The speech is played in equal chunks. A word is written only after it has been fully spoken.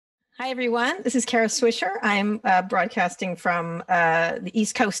Hi, everyone. This is Kara Swisher. I'm broadcasting from the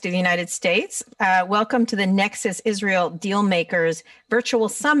East Coast of the United States. Welcome to the Nexus Israel Dealmakers Virtual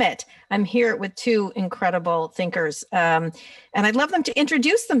Summit. I'm here with two incredible thinkers, and I'd love them to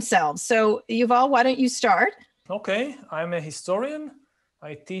introduce themselves. So, Yuval, why don't you start? Okay, I'm a historian.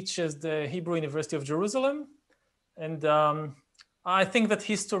 I teach at the Hebrew University of Jerusalem. And I think that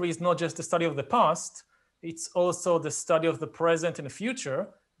history is not just the study of the past, it's also the study of the present and the future.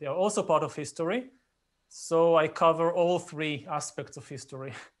 They are also part of history. So I cover all three aspects of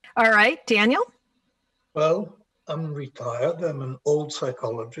history. All right, Daniel? Well, I'm retired. I'm an old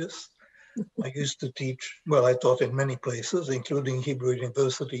psychologist. I used to teach, well, I taught in many places, including Hebrew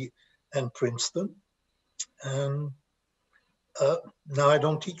University and Princeton. And now I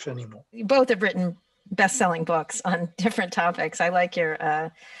don't teach anymore. You both have written best-selling books on different topics. I like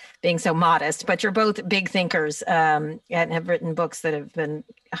your being so modest, but you're both big thinkers and have written books that have been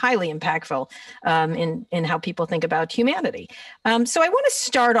highly impactful in how people think about humanity. So I want to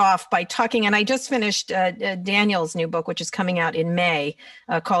start off by talking, and I just finished Daniel's new book, which is coming out in May,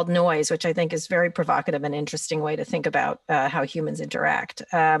 called Noise, which I think is very provocative and interesting way to think about how humans interact.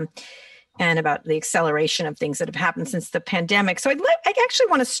 And about the acceleration of things that have happened since the pandemic. So I actually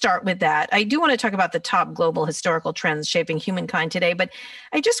want to start with that. I do want to talk about the top global historical trends shaping humankind today, but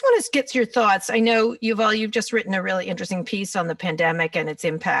I just want to get your thoughts. I know, Yuval, you've just written a really interesting piece on the pandemic and its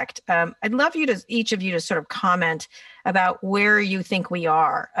impact. I'd love each of you to sort of comment about where you think we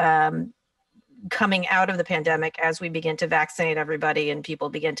are coming out of the pandemic as we begin to vaccinate everybody and people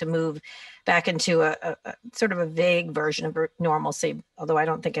begin to move back into a sort of a vague version of normalcy, although I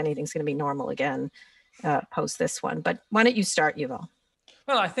don't think anything's going to be normal again post this one. But why don't you start, Yuval?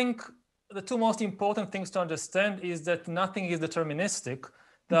 Well, I think the two most important things to understand is that nothing is deterministic.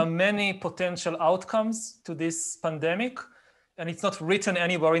 There are many potential outcomes to this pandemic, and it's not written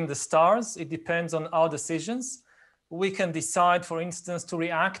anywhere in the stars. It depends on our decisions. We can decide, for instance, to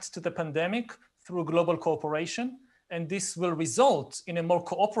react to the pandemic through global cooperation, and this will result in a more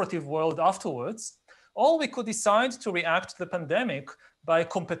cooperative world afterwards. Or we could decide to react to the pandemic by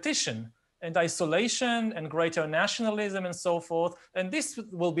competition and isolation and greater nationalism and so forth, and this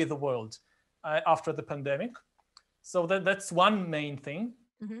will be the world after the pandemic. So that's one main thing.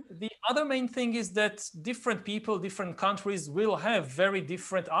 Mm-hmm. The other main thing is that different people, different countries will have very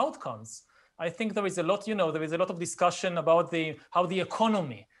different outcomes. I think there is a lot, there is a lot of discussion about how the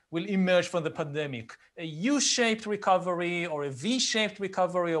economy will emerge from the pandemic, a U-shaped recovery or a V-shaped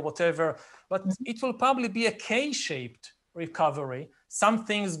recovery or whatever, but it will probably be a K-shaped recovery, some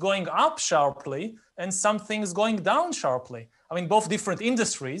things going up sharply and some things going down sharply. I mean, both different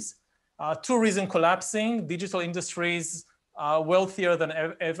industries, tourism collapsing, digital industries wealthier than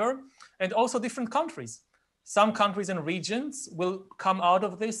ever, and also different countries. Some countries and regions will come out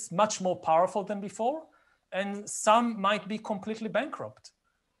of this much more powerful than before, and some might be completely bankrupt.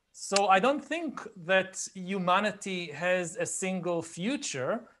 So I don't think that humanity has a single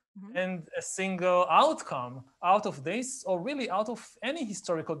future and a single outcome out of this, or really out of any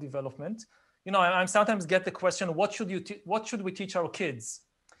historical development. I sometimes get the question, what should we teach our kids?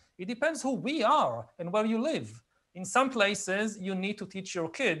 It depends who we are and where you live. In some places, you need to teach your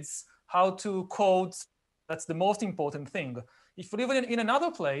kids how to code. That's the most important thing. If you live in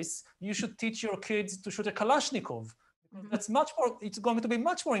another place, you should teach your kids to shoot a Kalashnikov. That's it's going to be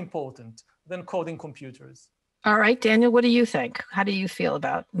much more important than coding computers. All right, Daniel, what do you think? How do you feel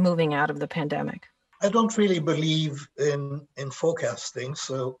about moving out of the pandemic? I don't really believe in forecasting,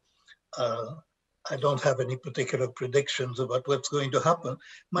 so I don't have any particular predictions about what's going to happen.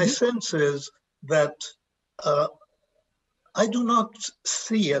 My sense is that I do not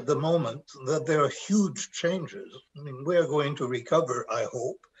see at the moment that there are huge changes. I mean, we're going to recover, I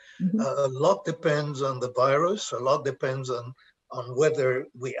hope. A lot depends on the virus. A lot depends on whether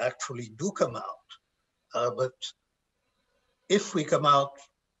we actually do come out. But if we come out,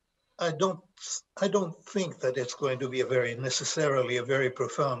 I don't think that it's going to be necessarily a very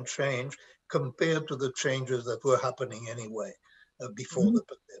profound change compared to the changes that were happening anyway before the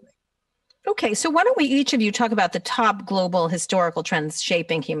pandemic. Okay, so why don't we each of you talk about the top global historical trends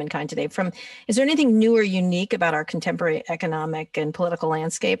shaping humankind today? Is there anything new or unique about our contemporary economic and political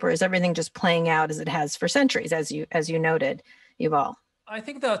landscape, or is everything just playing out as it has for centuries, as you noted, Yuval? I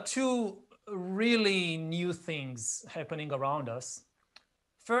think there are two really new things happening around us.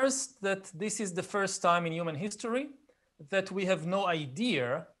 First, that this is the first time in human history that we have no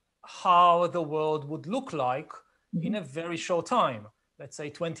idea how the world would look like in a very short time, let's say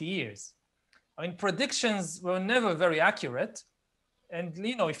 20 years. I mean, predictions were never very accurate. And,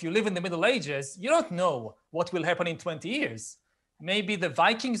 if you live in the Middle Ages, you don't know what will happen in 20 years. Maybe the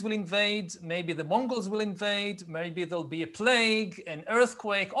Vikings will invade, maybe the Mongols will invade, maybe there'll be a plague, an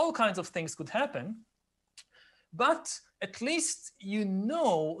earthquake, all kinds of things could happen. But at least you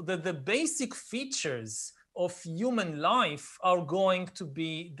know that the basic features of human life are going to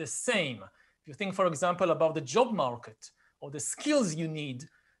be the same. If you think, for example, about the job market or the skills you need,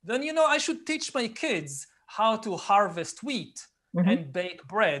 then you know I should teach my kids how to harvest wheat and bake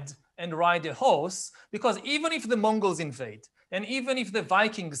bread and ride a horse, because even if the Mongols invade, and even if the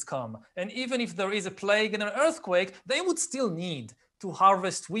Vikings come, and even if there is a plague and an earthquake, they would still need to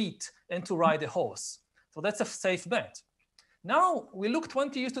harvest wheat and to ride a horse. So that's a safe bet. Now we look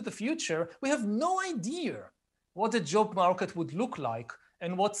 20 years to the future, we have no idea what the job market would look like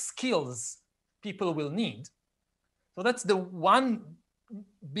and what skills people will need. So that's the one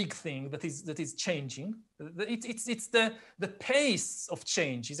big thing that is changing. It's the pace of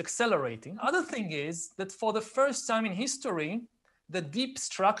change is accelerating. Other thing is that for the first time in history, the deep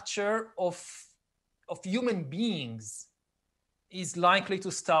structure of human beings is likely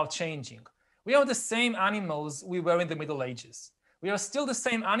to start changing. We are the same animals we were in the Middle Ages. We are still the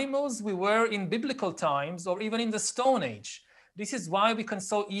same animals we were in biblical times or even in the Stone Age. This is why we can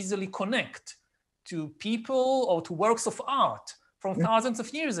so easily connect to people or to works of art from thousands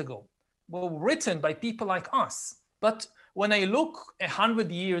of years ago, were written by people like us. But when I look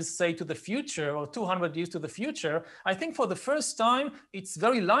 100 years, say, to the future or 200 years to the future, I think for the first time, it's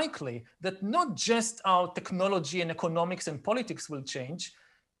very likely that not just our technology and economics and politics will change,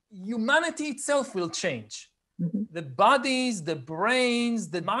 humanity itself will change. The bodies, the brains,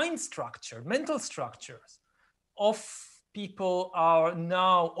 the mind structure, mental structures of people are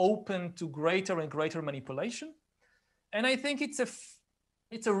now open to greater and greater manipulation. And I think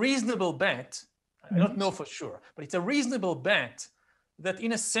it's a reasonable bet. I don't know for sure, but it's a reasonable bet that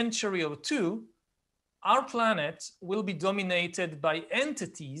in a century or two, our planet will be dominated by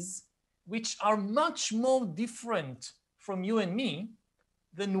entities which are much more different from you and me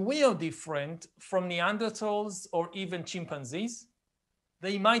than we are different from Neanderthals or even chimpanzees.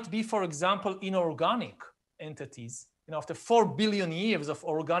 They might be, for example, inorganic entities. You know, after 4 billion years of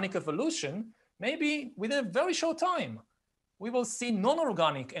organic evolution, maybe within a very short time, we will see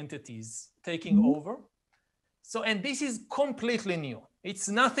non-organic entities taking over. So, and this is completely new. It's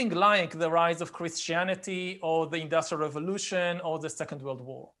nothing like the rise of Christianity or the Industrial Revolution or the Second World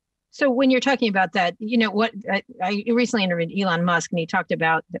War. So when you're talking about that, you know what, I recently interviewed Elon Musk, and he talked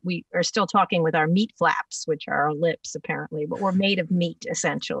about that we are still talking with our meat flaps, which are our lips apparently, but we're made of meat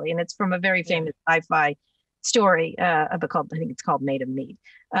essentially. And it's from a very famous sci-fi story called, I think it's called Made of Meat.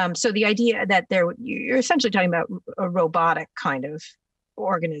 So the idea that you're essentially talking about a robotic kind of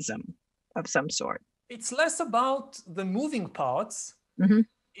organism of some sort. It's less about the moving parts.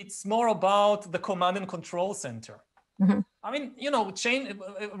 It's more about the command and control center. I mean, you know,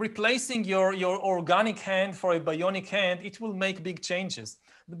 replacing your organic hand for a bionic hand, it will make big changes.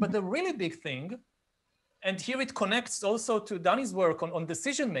 But the really big thing, and here it connects also to Danny's work on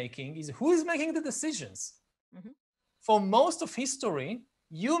decision making, is who is making the decisions. For most of history,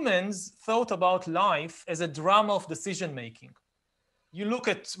 humans thought about life as a drama of decision making. You look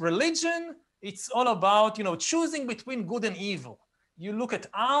at religion, it's all about, you know, choosing between good and evil. You look at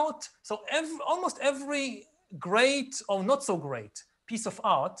art, so almost every great or not so great piece of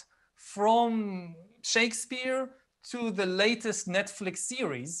art, from Shakespeare to the latest Netflix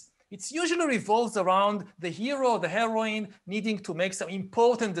series, it usually revolves around the hero or the heroine needing to make some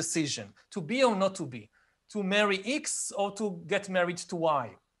important decision, to be or not to be, to marry X or to get married to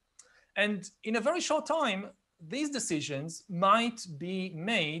Y. And in a very short time, these decisions might be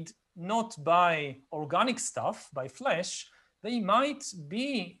made not by organic stuff, by flesh, they might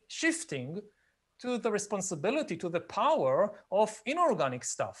be shifting to the responsibility, to the power of inorganic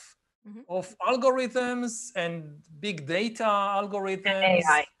stuff, of algorithms and big data algorithms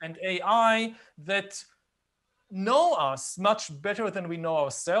and AI that know us much better than we know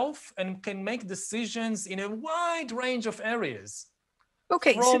ourselves and can make decisions in a wide range of areas.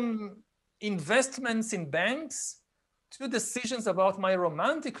 Okay. From investments in banks to decisions about my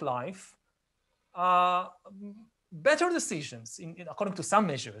romantic life, better decisions, according to some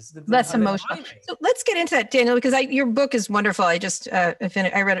measures. Less emotional. So let's get into that, Daniel, because your book is wonderful. I just I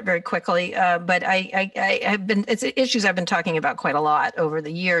read it very quickly, but it's issues I've been talking about quite a lot over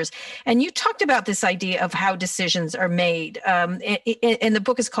the years. And you talked about this idea of how decisions are made. And the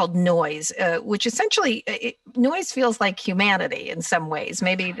book is called Noise, which essentially noise feels like humanity in some ways.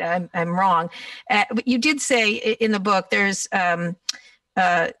 Maybe I'm wrong. But you did say in the book there's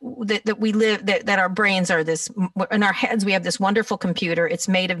that we live, that our brains are this, in our heads, we have this wonderful computer. It's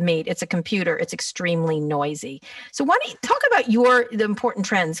made of meat. It's a computer. It's extremely noisy. So why don't you talk about the important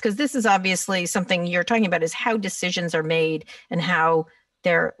trends? Because this is obviously something you're talking about, is how decisions are made and how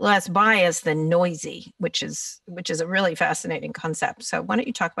they're less biased than noisy, which is a really fascinating concept. So why don't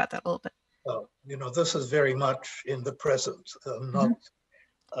you talk about that a little bit? Well, this is very much in the present, not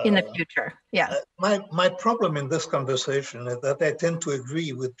in the future. Yeah. My problem in this conversation is that I tend to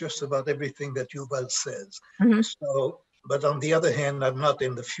agree with just about everything that Yuval says. So, but on the other hand, I'm not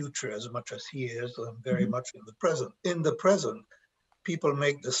in the future as much as he is. I'm very much in the present. In the present, people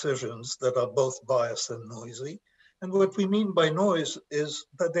make decisions that are both biased and noisy. And what we mean by noise is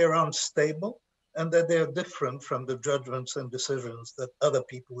that they're unstable and that they're different from the judgments and decisions that other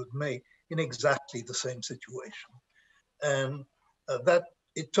people would make in exactly the same situation. And that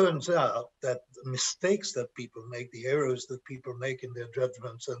it turns out that the mistakes that people make, the errors that people make in their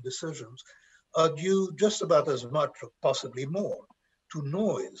judgments and decisions, are due just about as much, or possibly more, to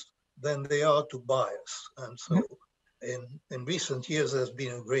noise than they are to bias. And so in recent years, there's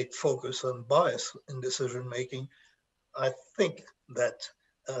been a great focus on bias in decision making. I think that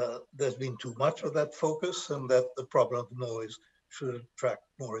there's been too much of that focus, and that the problem of noise should attract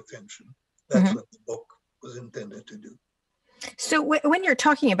more attention. That's what the book was intended to do. So when you're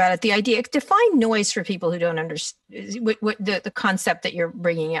talking about it, the idea, define noise for people who don't understand what the concept that you're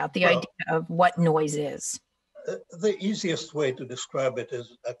bringing out, the idea of what noise is. The easiest way to describe it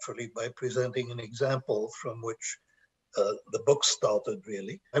is actually by presenting an example from which the book started,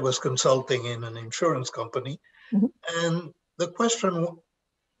 really. I was consulting in an insurance company, and the question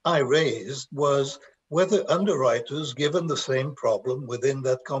I raised was whether underwriters, given the same problem within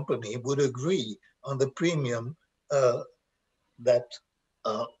that company, would agree on the premium that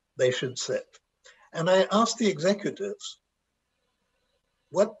they should set. And I asked the executives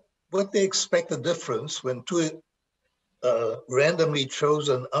what they expect the difference when two randomly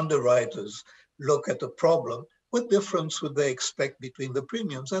chosen underwriters look at a problem. What difference would they expect between the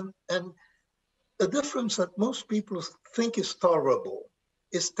premiums? And the difference that most people think is tolerable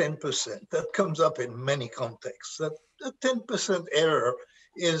is 10%. That comes up in many contexts. That a 10% error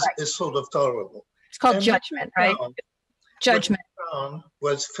is sort of tolerable. It's called judgment, right? Judgment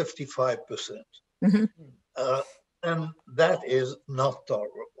was 55%. And that is not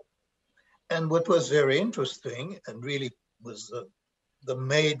tolerable. And what was very interesting, and really was the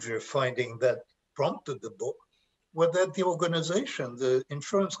major finding that prompted the book, was that the organization, the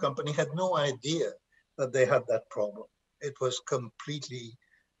insurance company, had no idea that they had that problem. It was completely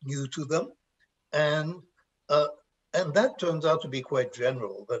new to them. And that turns out to be quite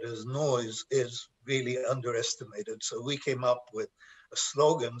general. That is, noise is really underestimated. So we came up with a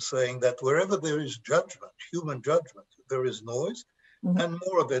slogan saying that wherever there is judgment, human judgment, there is noise, and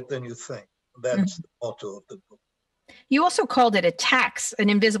more of it than you think. That's the motto of the book. You also called it a tax, an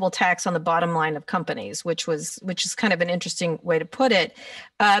invisible tax on the bottom line of companies, which is kind of an interesting way to put it.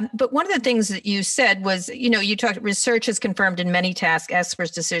 But one of the things that you said was, you talked, research has confirmed in many tasks,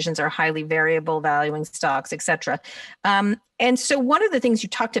 experts' decisions are highly variable, valuing stocks, et cetera. And so one of the things you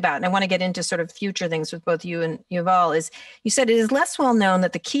talked about, and I want to get into sort of future things with both you and Yuval, is you said it is less well known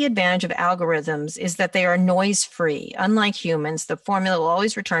that the key advantage of algorithms is that they are noise-free. Unlike humans, the formula will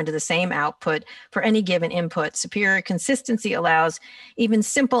always return to the same output for any given input. Superior consistency allows even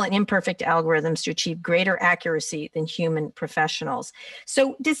simple and imperfect algorithms to achieve greater accuracy than human professionals.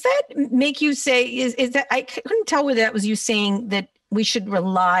 So does that make you say, is that, I couldn't tell whether that was you saying that we should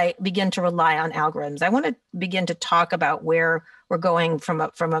begin to rely on algorithms. I want to begin to talk about where we're going from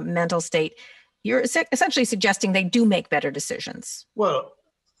a mental state. You're essentially suggesting they do make better decisions. Well,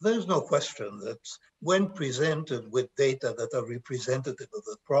 there's no question that when presented with data that are representative of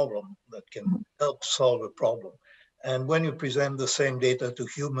the problem, that can help solve a problem, and when you present the same data to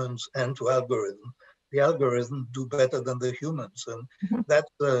humans and to algorithms, the algorithms do better than the humans, and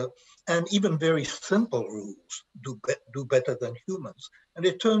and even very simple rules do better than humans. And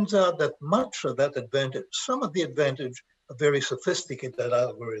it turns out that much of that advantage, some of the advantage of very sophisticated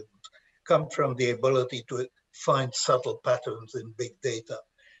algorithms, come from the ability to find subtle patterns in big data.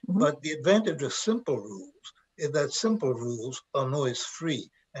 But the advantage of simple rules is that simple rules are noise-free,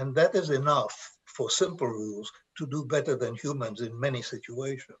 and that is enough for simple rules to do better than humans in many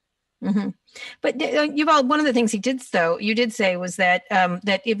situations. But Yuval, one of the things you did say was that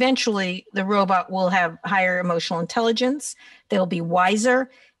that eventually the robot will have higher emotional intelligence. They'll be wiser,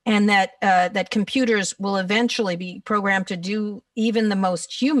 and that computers will eventually be programmed to do even the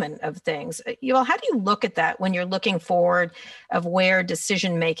most human of things. Yuval, how do you look at that when you're looking forward of where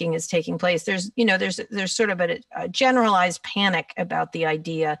decision making is taking place? There's sort of a generalized panic about the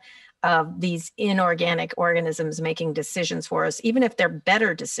idea of these inorganic organisms making decisions for us, even if they're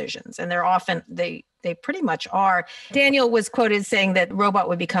better decisions, and they're often they pretty much are. Daniel was quoted saying that robot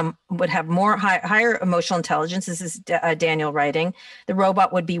would have more higher emotional intelligence. This is Daniel writing. The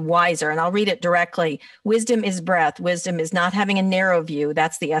robot would be wiser, and I'll read it directly. Wisdom is breadth. Wisdom is not having a narrow view.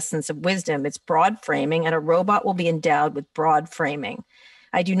 That's the essence of wisdom. It's broad framing, and a robot will be endowed with broad framing.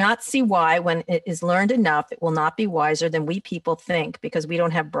 I do not see why, when it is learned enough, it will not be wiser than we people think, because we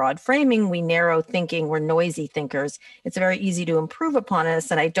don't have broad framing, we narrow thinking, we're noisy thinkers. It's very easy to improve upon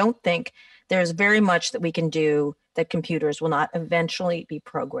us, and I don't think there's very much that we can do that computers will not eventually be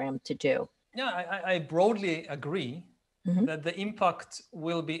programmed to do. Yeah, I broadly agree that the impact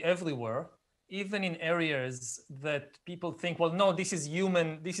will be everywhere, even in areas that people think, well, no, this is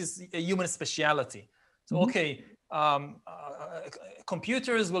a human speciality. So, okay,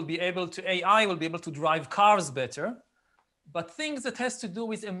 computers will be able to, AI will be able to drive cars better, but things that has to do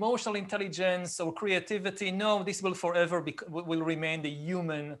with emotional intelligence or creativity, no, this will forever will remain the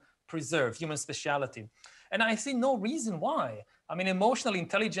human speciality. And I see no reason why. I mean, emotional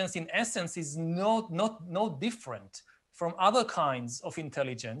intelligence in essence is no different from other kinds of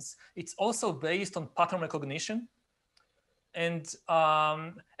intelligence. It's also based on pattern recognition. And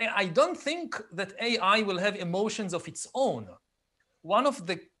I don't think that AI will have emotions of its own. One of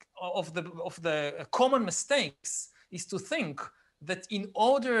the common mistakes is to think that in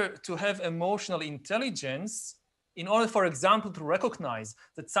order to have emotional intelligence, in order, for example, to recognize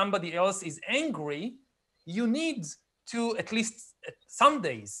that somebody else is angry, you need to at least some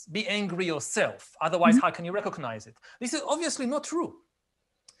days be angry yourself. Otherwise, how can you recognize it? This is obviously not true.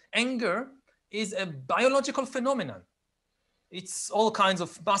 Anger is a biological phenomenon. It's all kinds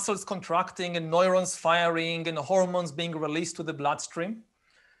of muscles contracting and neurons firing and hormones being released to the bloodstream.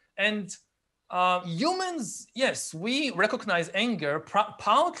 And humans, yes, we recognize anger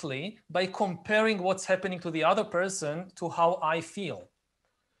partly by comparing what's happening to the other person to how I feel.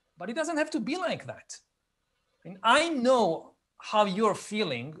 But it doesn't have to be like that. And I know how you're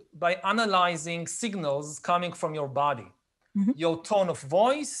feeling by analyzing signals coming from your body. Your tone of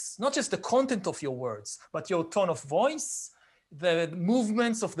voice, not just the content of your words, but your tone of voice, the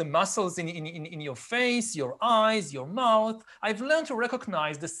movements of the muscles in your face, your eyes, your mouth. I've learned to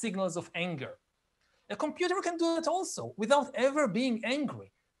recognize the signals of anger. A computer can do that also without ever being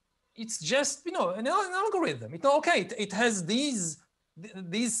angry. It's just, an algorithm. It has these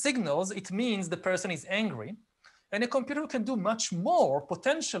signals. It means the person is angry. And a computer can do much more.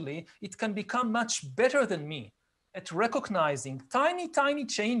 Potentially, it can become much better than me at recognizing tiny, tiny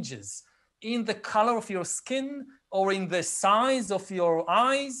changes in the color of your skin or in the size of your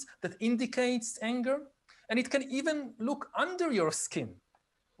eyes that indicates anger. And it can even look under your skin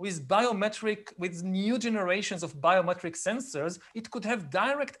with new generations of biometric sensors. It could have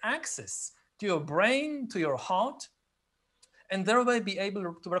direct access to your brain, to your heart, and thereby be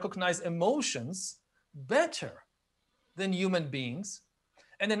able to recognize emotions better than human beings.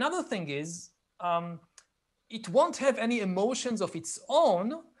 And another thing is, it won't have any emotions of its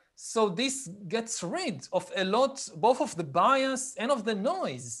own. So this gets rid of a lot, both of the bias and of the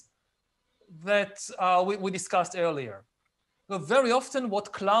noise that we discussed earlier. So very often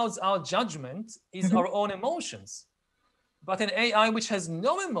what clouds our judgment is our own emotions. But an AI which has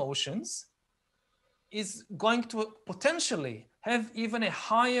no emotions is going to potentially have even a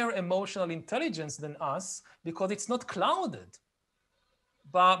higher emotional intelligence than us because it's not clouded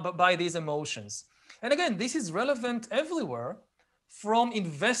by these emotions. And again, this is relevant everywhere, from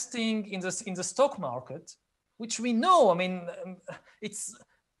investing in the stock market, which we know, it's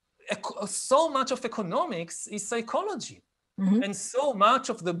so much of economics is psychology. And so much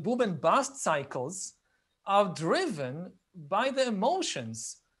of the boom and bust cycles are driven by the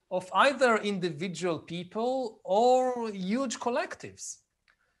emotions of either individual people or huge collectives.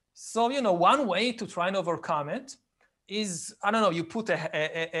 So, one way to try and overcome it is, you put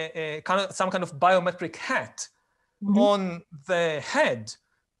some kind of biometric hat on the head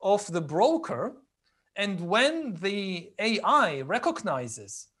of the broker. And when the AI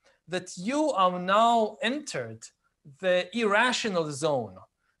recognizes that you are now entered the irrational zone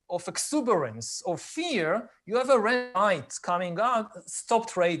of exuberance or fear, you have a red light coming out, stop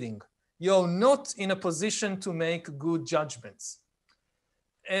trading. You're not in a position to make good judgments.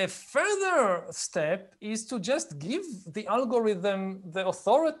 A further step is to just give the algorithm the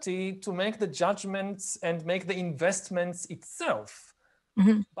authority to make the judgments and make the investments itself.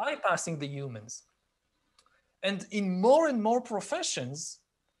 bypassing the humans. And in more and more professions,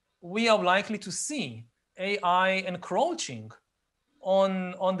 we are likely to see AI encroaching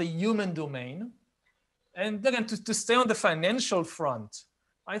on the human domain. And again, to stay on the financial front,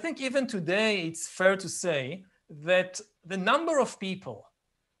 I think even today it's fair to say that the number of people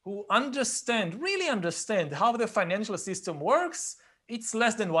who really understand how the financial system works, it's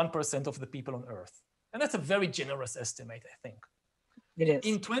less than 1% of the people on Earth. And that's a very generous estimate, I think. It is.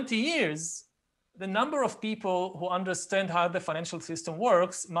 In 20 years, the number of people who understand how the financial system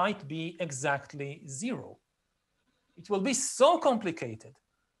works might be exactly 0. It will be so complicated,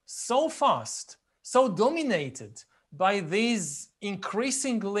 so fast, so dominated by these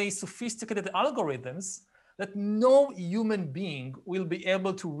increasingly sophisticated algorithms that no human being will be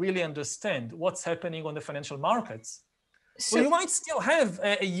able to really understand what's happening on the financial markets. So you might still have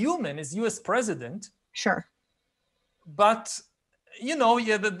a human as US president. Sure. But,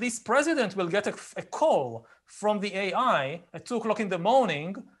 this president will get a call from the AI at 2 o'clock in the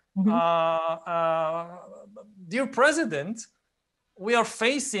morning. Dear President, we are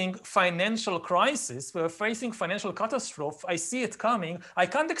facing financial crisis. We are facing financial catastrophe. I see it coming. I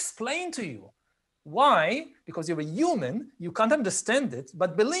can't explain to you why, because you're a human, you can't understand it.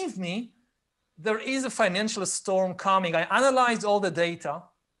 But believe me, there is a financial storm coming. I analyzed all the data,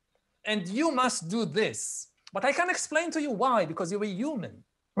 and you must do this. But I can't explain to you why, because you're a human.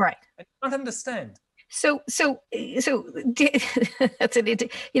 Right. I can't understand. So that's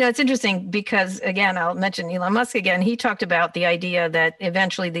it. It's interesting because, again, I'll mention Elon Musk again. He talked about the idea that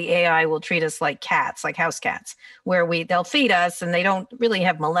eventually the AI will treat us like cats, like house cats, where they'll feed us and they don't really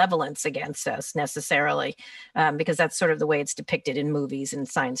have malevolence against us necessarily, because that's sort of the way it's depicted in movies and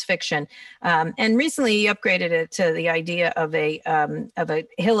science fiction. And recently he upgraded it to the idea of a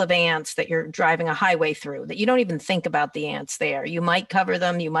hill of ants that you're driving a highway through, that you don't even think about the ants there. You might cover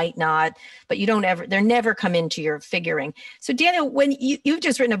them, you might not, but you don't ever, they're never come into your figuring. So Daniel, when you've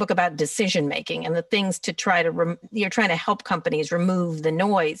just written a book about decision making and the things to you're trying to help companies remove the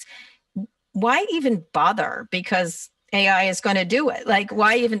noise. Why even bother? Because AI is going to do it. Like,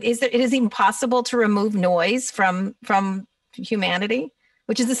 why even it is even possible to remove noise from humanity,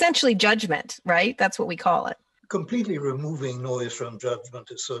 which is essentially judgment, right? That's what we call it. Completely removing noise from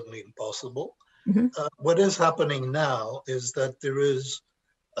judgment is certainly impossible. What is happening now is that there is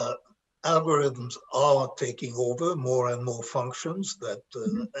algorithms are taking over more and more functions that,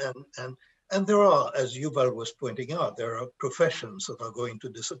 and there are, as Yuval was pointing out, there are professions that are going to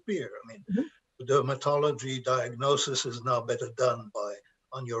disappear. I mean, dermatology diagnosis is now better done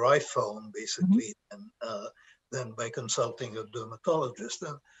on your iPhone, basically, than by consulting a dermatologist.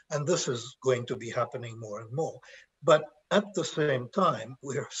 And this is going to be happening more and more. But at the same time,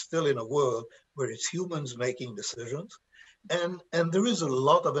 we're still in a world where it's humans making decisions. And there is a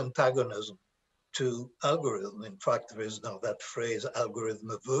lot of antagonism to algorithm. In fact, there is now that phrase,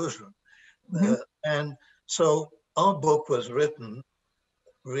 algorithm aversion. And so our book was written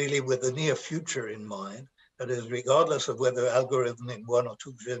really with the near future in mind. That is, regardless of whether algorithm in 1 or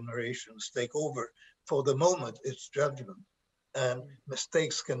 2 generations take over, for the moment, it's judgment. And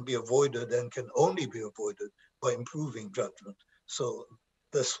mistakes can be avoided and can only be avoided by improving judgment. So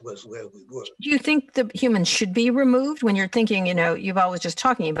this was where we were. Do you think the humans should be removed when you're thinking, you've always just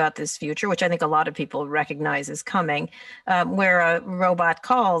talking about this future, which I think a lot of people recognize is coming, where a robot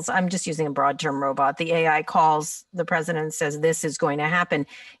calls, I'm just using a broad term robot, the AI calls the president and says, this is going to happen.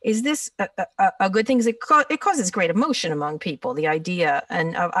 Is this a good thing? It causes great emotion among people, the idea.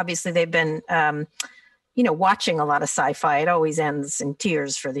 And obviously they've been, watching a lot of sci-fi. It always ends in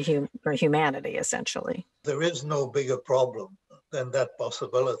tears for humanity, essentially. There is no bigger problem than that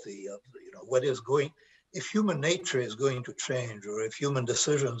possibility of, if human nature is going to change, or if human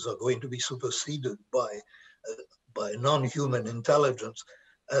decisions are going to be superseded by non-human intelligence,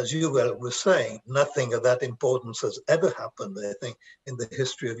 as Yuval was saying, nothing of that importance has ever happened, I think, in the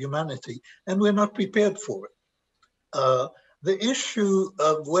history of humanity, and we're not prepared for it. The issue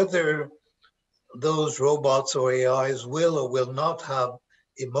of whether those robots or AIs will or will not have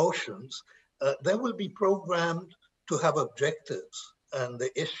emotions, they will be programmed to have objectives. And the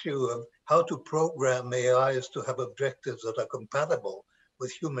issue of how to program AIs to have objectives that are compatible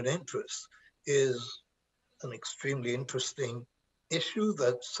with human interests is an extremely interesting issue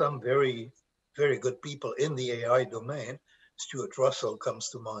that some very, very good people in the AI domain, Stuart Russell comes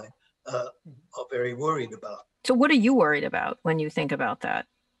to mind, are very worried about. So what are you worried about when you think about that?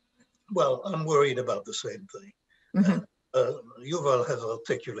 Well, I'm worried about the same thing. Yuval has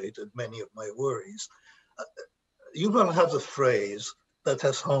articulated many of my worries. Yuval has a phrase that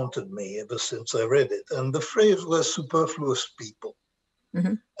has haunted me ever since I read it. And the phrase was superfluous people.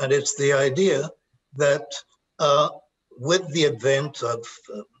 Mm-hmm. And it's the idea that with the advent of,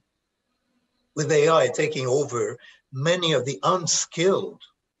 with AI taking over many of the unskilled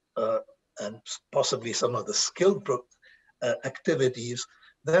and possibly some of the skilled activities,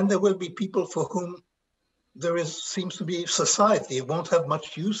 then there will be people for whom seems to be society. It won't have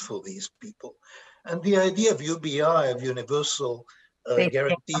much use for these people. And the idea of UBI, of universal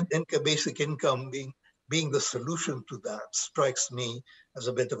guaranteed basic income being the solution to that, strikes me as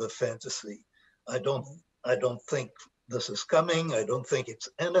a bit of a fantasy. I don't think this is coming. I don't think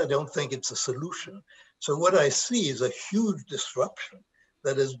it's a solution. So what I see is a huge disruption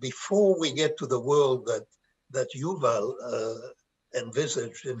that is before we get to the world that Yuval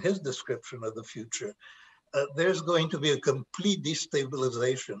envisaged in his description of the future. There's going to be a complete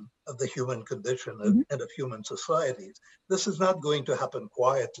destabilization of the human condition and of human societies. This is not going to happen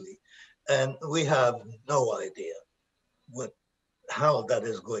quietly. And we have no idea how that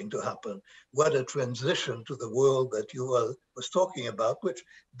is going to happen, what a transition to the world that Yuval was talking about, which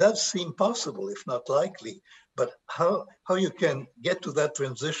does seem possible, if not likely. But how you can get to that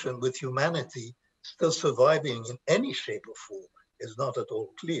transition with humanity still surviving in any shape or form is not at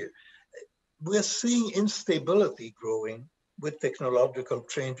all clear. We're seeing instability growing with technological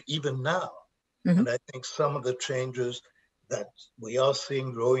change even now. Mm-hmm. And I think some of the changes that we are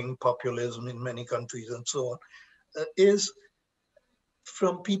seeing, growing populism in many countries and so on, is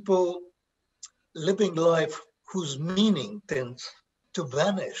from people living life whose meaning tends to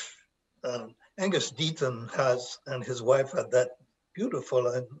vanish. Angus Deaton and his wife had that beautiful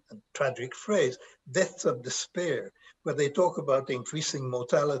and tragic phrase, deaths of despair, where they talk about increasing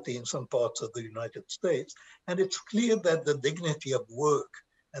mortality in some parts of the United States. And it's clear that the dignity of work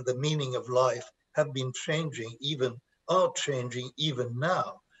and the meaning of life have been are changing even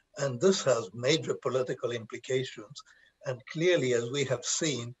now. And this has major political implications. And clearly, as we have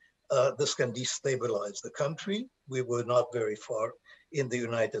seen, this can destabilize the country. We were not very far in the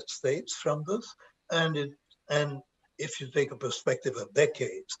United States from this. And if you take a perspective of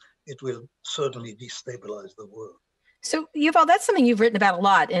decades, it will certainly destabilize the world. So Yuval, that's something you've written about a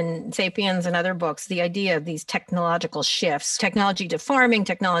lot in Sapiens and other books, the idea of these technological shifts, technology to farming,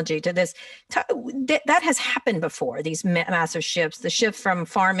 technology to this. That has happened before, these massive shifts. The shift from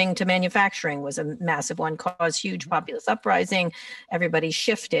farming to manufacturing was a massive one, caused huge populist uprising. Everybody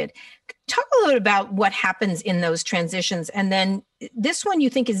shifted. Talk a little bit about what happens in those transitions. And then this one you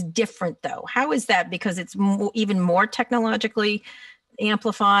think is different, though. How is that? Because it's even more technologically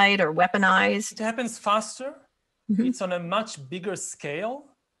amplified or weaponized? It happens faster. Mm-hmm. It's on a much bigger scale.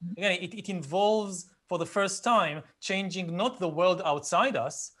 Again, it involves, for the first time, changing not the world outside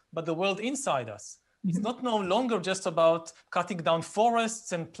us, but the world inside us. Mm-hmm. It's not no longer just about cutting down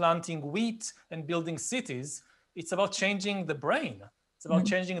forests and planting wheat and building cities. It's about changing the brain. It's about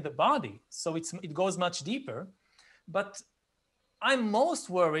changing the body. So it goes much deeper. But I'm most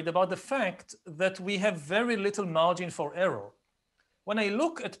worried about the fact that we have very little margin for error. When I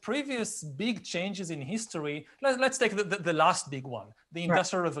look at previous big changes in history, let's take the last big one, the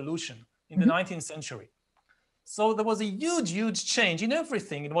Industrial Revolution in the 19th century. So there was a huge change in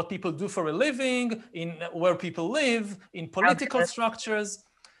everything, in what people do for a living, in where people live, in political structures.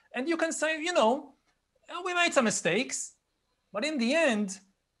 And you can say, we made some mistakes, but in the end,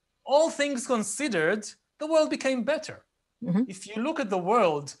 all things considered, the world became better. Mm-hmm. If you look at the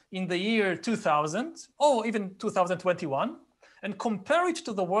world in the year 2000, or even 2021, and compare it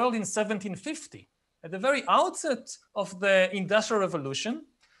to the world in 1750, at the very outset of the Industrial Revolution,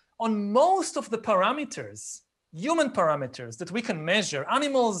 on most of the parameters, human parameters that we can measure,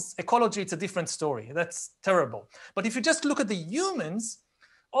 animals, ecology, it's a different story, that's terrible. But if you just look at the humans,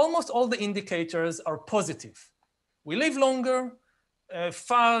 almost all the indicators are positive. We live longer,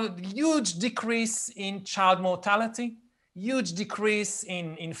 huge decrease in child mortality, huge decrease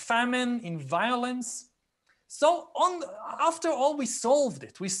in famine, in violence. So after all, we solved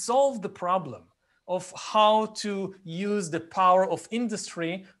it. We solved the problem of how to use the power of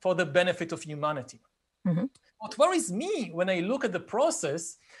industry for the benefit of humanity. Mm-hmm. What worries me when I look at the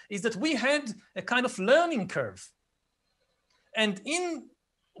process is that we had a kind of learning curve. And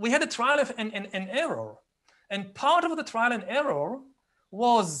we had a trial and error. And part of the trial and error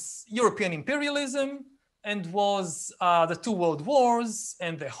was European imperialism, and was the two world wars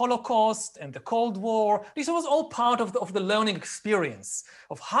and the Holocaust and the Cold War. This was all part of the learning experience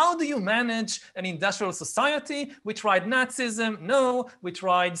of how do you manage an industrial society. We tried Nazism, no. We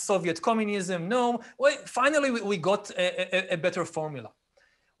tried Soviet communism, no. Well, finally, we got a better formula.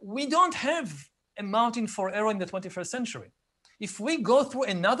 We don't have a margin for error in the 21st century. If we go through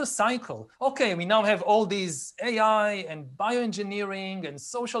another cycle, okay, we now have all these AI and bioengineering and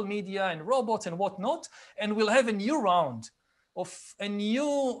social media and robots and whatnot, and we'll have a new round of a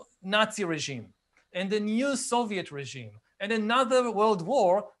new Nazi regime and a new Soviet regime and another world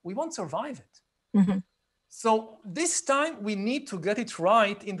war, we won't survive it. Mm-hmm. So this time we need to get it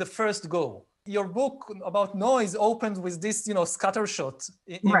right in the first go. Your book about noise opens with this, scattershot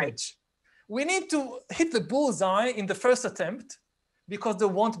image. Right. We need to hit the bullseye in the first attempt because there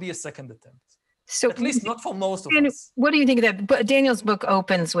won't be a second attempt. So at least not for most of us. What do you think of that? Daniel's book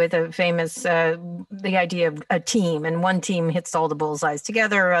opens with a famous, the idea of a team, and one team hits all the bullseyes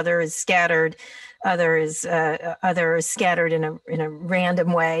together, other is scattered, other is scattered in a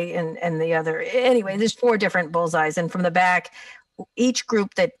random way, and the other, anyway, there's 4 different bullseyes. And from the back, each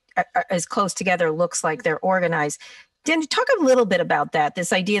group that is close together looks like they're organized. Dan, talk a little bit about that,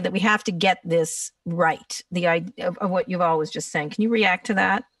 this idea that we have to get this right, the idea of what Yuval was just saying. Can you react to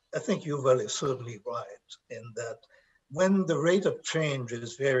that? I think Yuval is certainly right in that when the rate of change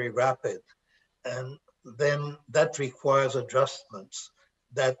is very rapid, and then that requires adjustments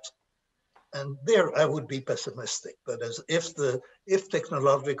and there I would be pessimistic, but if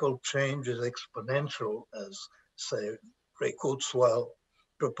technological change is exponential, as say Ray Kurzweil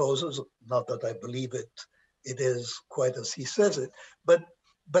proposes, not that I believe it is quite as he says it, but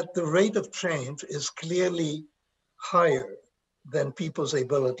the rate of change is clearly higher than people's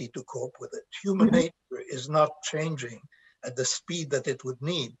ability to cope with it. Human nature is not changing at the speed that it would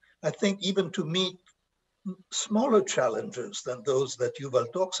need. I think even to meet smaller challenges than those that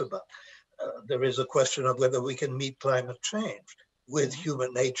Yuval talks about, there is a question of whether we can meet climate change with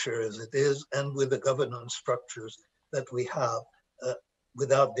human nature as it is and with the governance structures that we have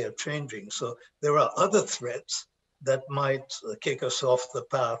without their changing. So there are other threats that might kick us off the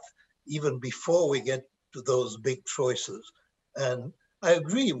path even before we get to those big choices. And I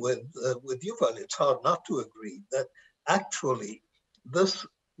agree with Yuval. It's hard not to agree that actually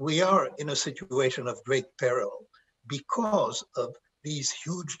we are in a situation of great peril because of these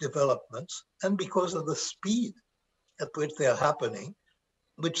huge developments and because of the speed at which they are happening,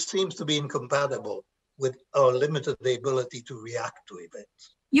 which seems to be incompatible with our limited ability to react to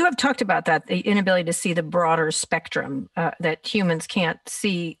events. You have talked about that, the inability to see the broader spectrum, that humans can't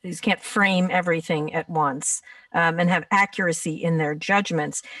frame everything at once and have accuracy in their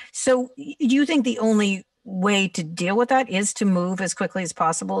judgments. So do you think the only way to deal with that is to move as quickly as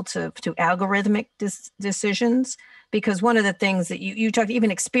possible to algorithmic decisions? Because one of the things that you talked, even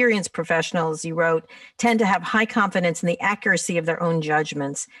experienced professionals, you wrote, tend to have high confidence in the accuracy of their own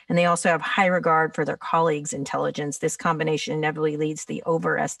judgments, and they also have high regard for their colleagues' intelligence. This combination inevitably leads to the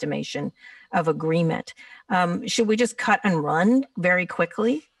overestimation of agreement. Should we just cut and run very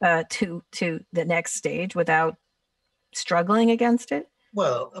quickly to the next stage without struggling against it?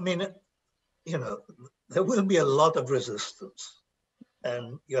 Well, I mean, there will be a lot of resistance,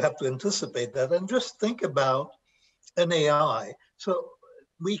 and you have to anticipate that. And just think about an AI. So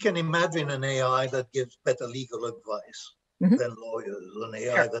we can imagine an AI that gives better legal advice than lawyers, an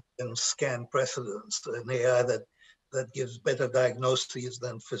AI that can scan precedents, an AI that gives better diagnoses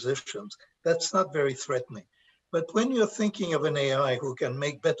than physicians. That's not very threatening. But when you're thinking of an AI who can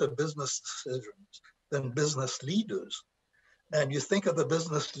make better business decisions than business leaders, and you think of the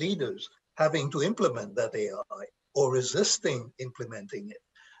business leaders having to implement that AI or resisting implementing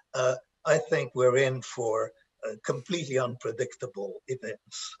it, I think we're in for completely unpredictable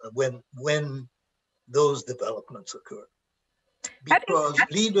events when those developments occur. Because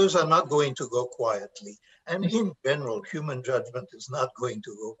leaders are not going to go quietly. And in general, human judgment is not going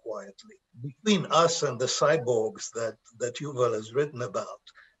to go quietly. Between us and the cyborgs that Yuval has written about,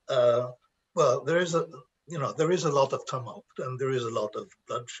 well, there is a lot of tumult and there is a lot of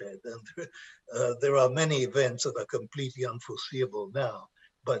bloodshed. And there are many events that are completely unforeseeable now,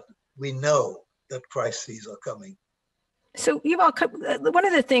 but we know that crises are coming. So Yuval, one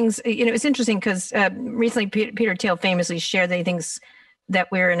of the things, it's interesting because recently Peter Thiel famously shared that he thinks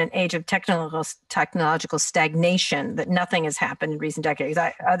that we're in an age of technological stagnation, that nothing has happened in recent decades.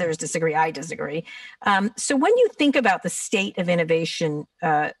 Others disagree, I disagree. So when you think about the state of innovation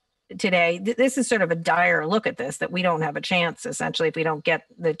today, this is sort of a dire look at this, that we don't have a chance, essentially, if we don't get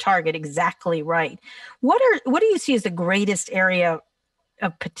the target exactly right. What do you see as the greatest area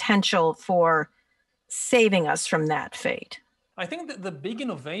of potential for saving us from that fate? I think that the big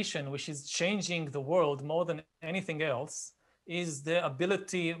innovation, which is changing the world more than anything else, is the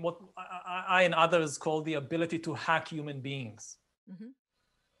ability, what I and others call the ability to hack human beings,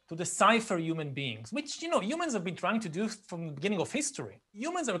 to decipher human beings, which, humans have been trying to do from the beginning of history.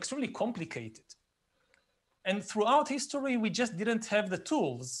 Humans are extremely complicated. And throughout history, we just didn't have the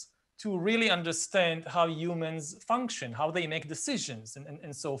tools to really understand how humans function, how they make decisions,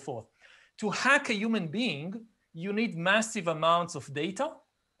 and so forth. To hack a human being, you need massive amounts of data,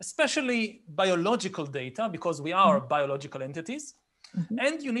 especially biological data, because we are biological entities.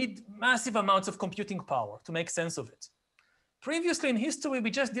 And you need massive amounts of computing power to make sense of it. Previously in history, we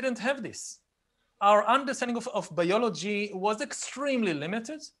just didn't have this. Our understanding of biology was extremely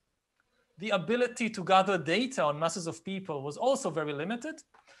limited. The ability to gather data on masses of people was also very limited.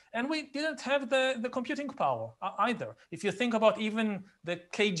 And we didn't have the computing power either. If you think about even the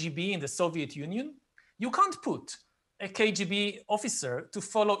KGB in the Soviet Union, you can't put a KGB officer to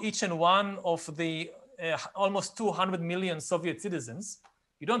follow each and one of the almost 200 million Soviet citizens.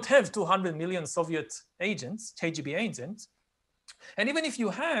 You don't have 200 million Soviet agents, KGB agents. And even if you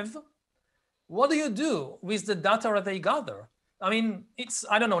have, what do you do with the data that they gather? I mean, it's,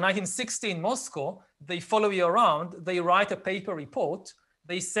 I don't know, 1960 in Moscow, they follow you around, they write a paper report,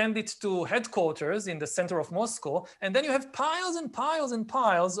 they send it to headquarters in the center of Moscow, and then you have piles and piles and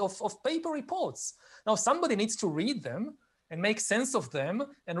piles of paper reports. Now, somebody needs to read them and make sense of them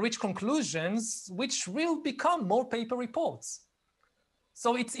and reach conclusions which will become more paper reports.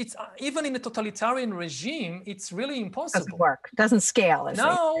 So it's even in a totalitarian regime, it's really impossible. Doesn't work, doesn't scale.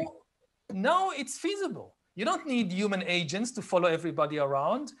 Now it's feasible. You don't need human agents to follow everybody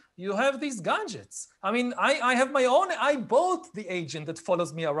around. You have these gadgets. I mean, I have my own, I bought the agent that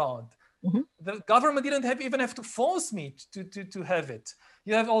follows me around. The government didn't even have to force me to have it.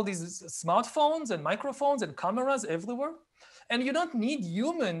 You have all these smartphones and microphones and cameras everywhere. And you don't need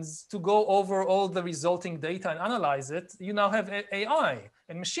humans to go over all the resulting data and analyze it. You now have AI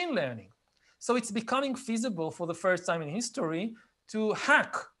and machine learning. So it's becoming feasible for the first time in history to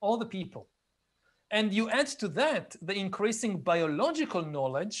hack all the people. And you add to that the increasing biological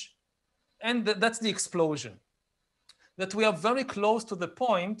knowledge, and that's the explosion. That we are very close to the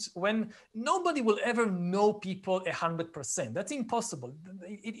point when nobody will ever know people 100%. That's impossible.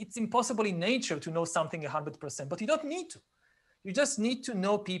 It's impossible in nature to know something 100%, but you don't need to. You just need to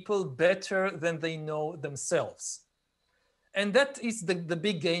know people better than they know themselves. And that is the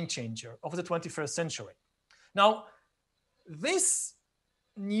big game changer of the 21st century. Now, this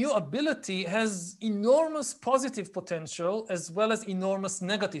new ability has enormous positive potential as well as enormous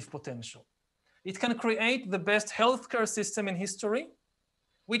negative potential. It can create the best healthcare system in history,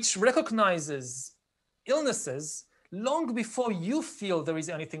 which recognizes illnesses long before you feel there is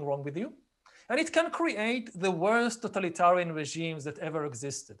anything wrong with you. And it can create the worst totalitarian regimes that ever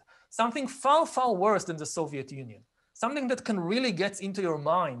existed. Something far, far worse than the Soviet Union. Something that can really get into your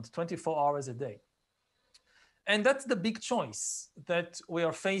mind 24 hours a day. And that's the big choice that we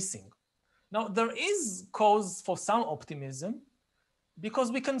are facing. Now, there is cause for some optimism because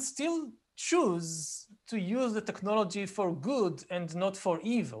we can still choose to use the technology for good and not for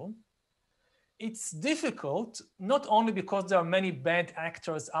evil. It's difficult, not only because there are many bad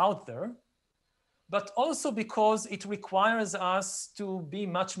actors out there, but also because it requires us to be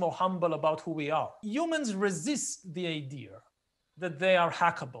much more humble about who we are. Humans resist the idea that they are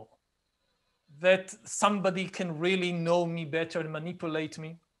hackable, that somebody can really know me better and manipulate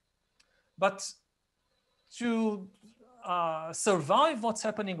me. But to survive what's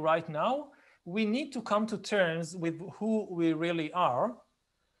happening right now, we need to come to terms with who we really are,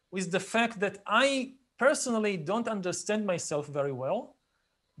 with the fact that I personally don't understand myself very well,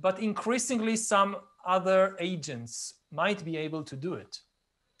 but increasingly some other agents might be able to do it.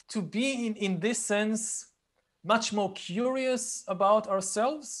 To be, in this sense, much more curious about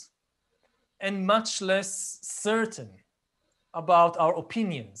ourselves and much less certain about our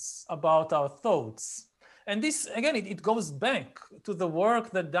opinions, about our thoughts. And this, again, it goes back to the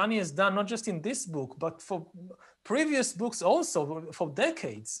work that Danny has done, not just in this book, but for previous books also, for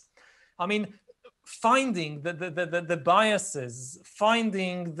decades. I mean, finding the biases,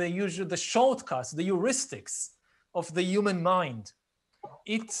 finding the shortcuts, the heuristics of the human mind.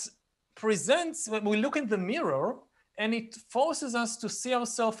 It presents, when we look in the mirror, and it forces us to see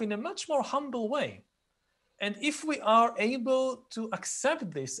ourselves in a much more humble way. And if we are able to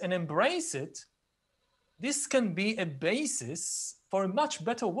accept this and embrace it, this can be a basis for a much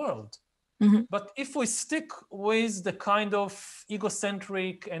better world. Mm-hmm. But if we stick with the kind of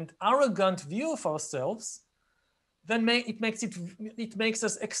egocentric and arrogant view of ourselves, then it makes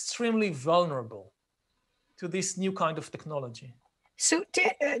us extremely vulnerable to this new kind of technology. So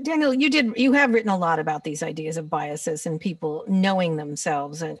Daniel, you have written a lot about these ideas of biases and people knowing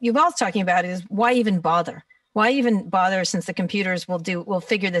themselves. And Yuval's talking about is why even bother? Why even bother, since the computers will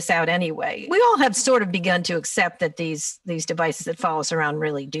figure this out anyway? We all have sort of begun to accept that these devices that follow us around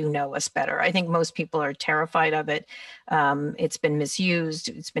really do know us better. I think most people are terrified of it. It's been misused.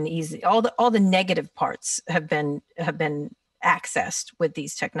 It's been easy. All the negative parts have been accessed with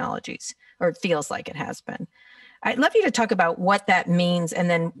these technologies, or it feels like it has been. I'd love you to talk about what that means, and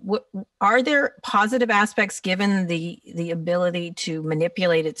then are there positive aspects given the ability to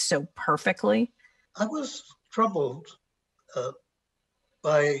manipulate it so perfectly? I was troubled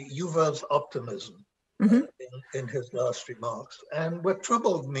by Yuval's optimism in his last remarks. And what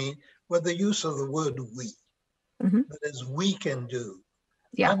troubled me was the use of the word we. That is, we can do.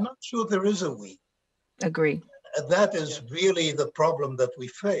 Yeah. I'm not sure there is a we. Agree. That is really the problem that we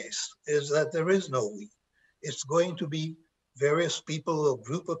face, is that there is no we. It's going to be various people or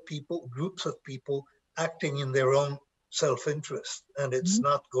groups of people acting in their own self-interest, and it's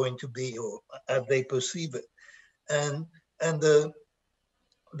not going to be, or as they perceive it. And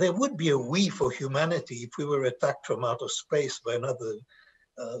there would be a we for humanity if we were attacked from outer space by another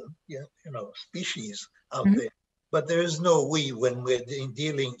species out there. But there is no we when we're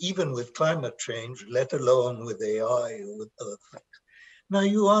dealing even with climate change, let alone with AI or with other things. Now,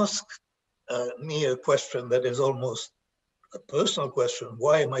 you ask me a question that is almost a personal question.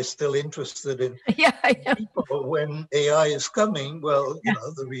 Why am I still interested in people when AI is coming? Well,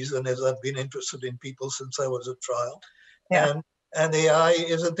 the reason is I've been interested in people since I was a child. And AI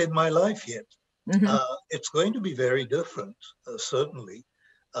isn't in my life yet. It's going to be very different, certainly.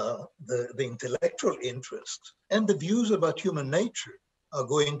 The intellectual interest and the views about human nature are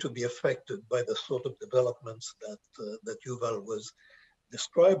going to be affected by the sort of developments that Yuval was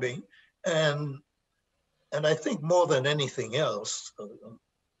describing. And I think more than anything else,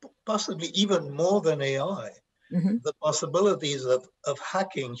 possibly even more than AI, the possibilities of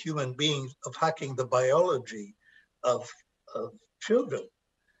hacking human beings, of hacking the biology of children,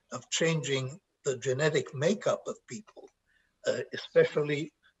 of changing the genetic makeup of people,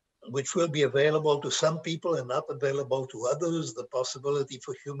 especially, which will be available to some people and not available to others, the possibility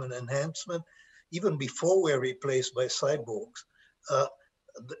for human enhancement, even before we're replaced by cyborgs.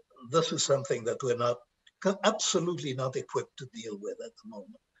 This is something that we're absolutely not equipped to deal with at the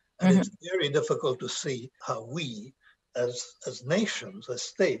moment. And it's very difficult to see how we, as nations, as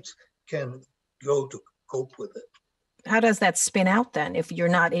states, can go to cope with it. How does that spin out then if you're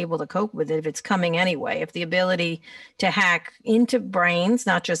not able to cope with it, if it's coming anyway? If the ability to hack into brains,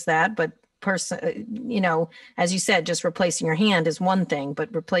 not just that, but as you said, just replacing your hand is one thing,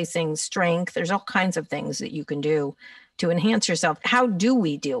 but replacing strength, there's all kinds of things that you can do to enhance yourself. How do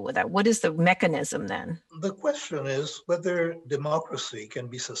we deal with that? What is the mechanism then? The question is whether democracy can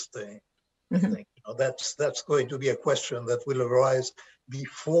be sustained. I think that's going to be a question that will arise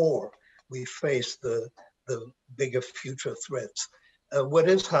before we face the bigger future threats. What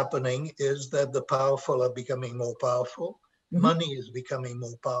is happening is that the powerful are becoming more powerful. Money is becoming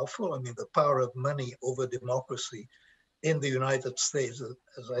more powerful. I mean, the power of money over democracy in the United States,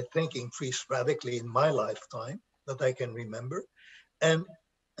 as I think, increased radically in my lifetime that I can remember. And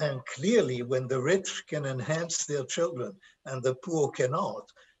clearly, when the rich can enhance their children and the poor cannot,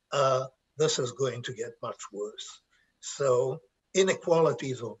 this is going to get much worse. So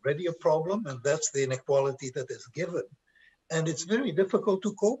inequality is already a problem, and that's the inequality that is given. And it's very difficult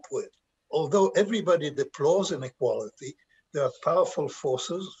to cope with. Although everybody deplores inequality, there are powerful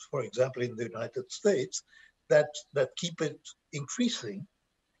forces, for example, in the United States, that keep it increasing.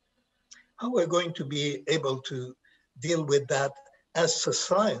 How we're going to be able to deal with that as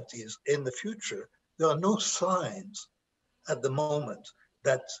societies in the future, there are no signs at the moment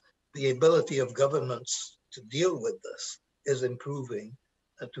that the ability of governments to deal with this is improving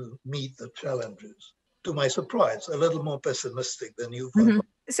to meet the challenges. To my surprise, a little more pessimistic than you.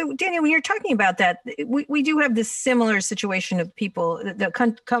 So, Daniel, when you're talking about that, we do have this similar situation of people, the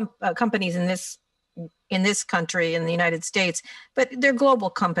companies in this country, in the United States, but they're global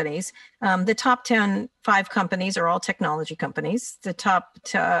companies. The top 5 companies are all technology companies. The top,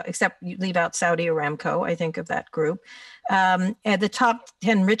 except you leave out Saudi Aramco, I think of that group. And the top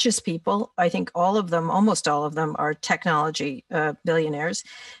 10 richest people, I think almost all of them are technology billionaires.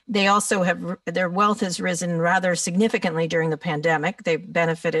 They also their wealth has risen rather significantly during the pandemic. They've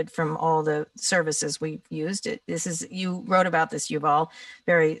benefited from all the services we've used. You wrote about this, Yuval,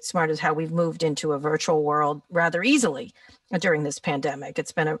 very smart, as how we've moved into a virtual world rather easily during this pandemic.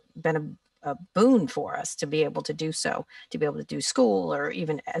 It's been a boon for us to be able to do so, to be able to do school, or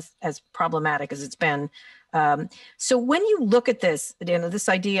even as problematic as it's been So when you look at this, this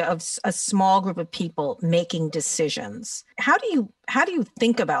idea of a small group of people making decisions, how do you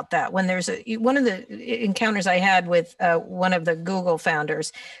think about that? When there's one of the encounters I had with one of the Google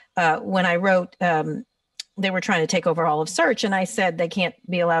founders, when I wrote, they were trying to take over all of search, and I said they can't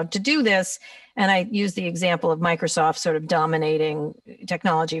be allowed to do this. And I used the example of Microsoft sort of dominating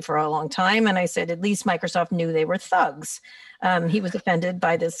technology for a long time. And I said, at least Microsoft knew they were thugs. He was offended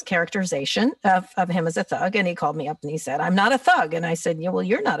by this characterization of him as a thug. And he called me up and he said, I'm not a thug. And I said, yeah, well,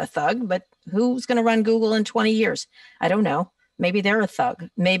 you're not a thug, but who's going to run Google in 20 years? I don't know. Maybe they're a thug.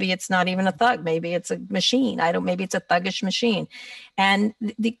 Maybe it's not even a thug. Maybe it's a machine. Maybe it's a thuggish machine. And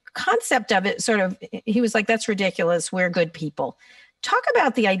the concept of it sort of, he was like, that's ridiculous. We're good people. Talk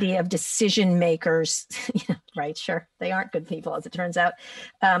about the idea of decision makers. Right, sure. They aren't good people, as it turns out.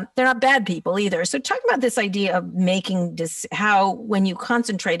 They're not bad people either. So talk about this idea of making how, when you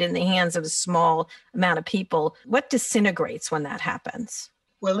concentrate in the hands of a small amount of people, what disintegrates when that happens?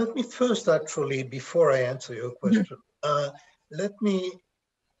 Well, let me first actually, before I answer your question, let me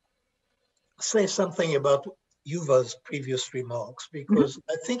say something about Yuval's previous remarks, because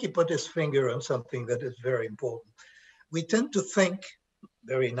I think he put his finger on something that is very important. We tend to think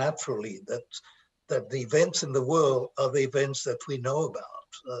very naturally that the events in the world are the events that we know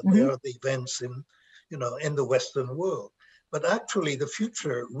about. They are the events in the Western world. But actually, the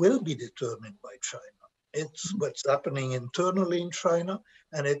future will be determined by China. It's what's happening internally in China,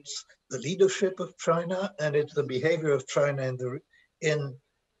 and it's the leadership of China, and it's the behavior of China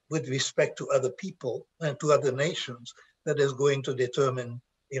with respect to other people and to other nations that is going to determine,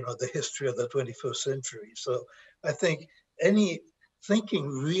 the history of the 21st century. So I think any thinking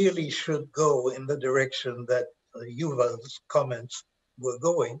really should go in the direction that Yuval's comments were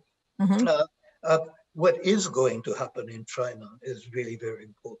going. What is going to happen in China is really very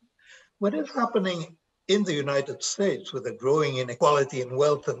important. What is happening in the United States with a growing inequality in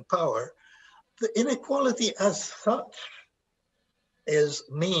wealth and power, the inequality as such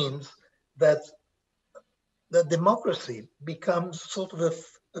means that the democracy becomes sort of a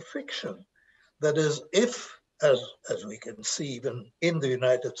fiction. That is, if, as we can see even in the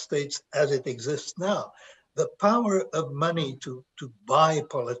United States as it exists now, the power of money to buy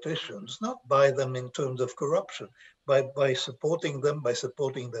politicians, not buy them in terms of corruption, by supporting them, by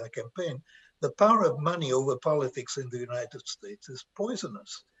supporting their campaign, the power of money over politics in the United States is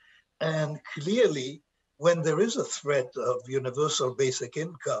poisonous. And clearly, when there is a threat of universal basic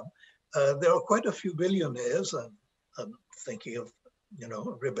income, there are quite a few billionaires, and I'm thinking of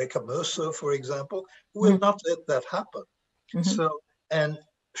Rebecca Mercer, for example, who will not let that happen. So, and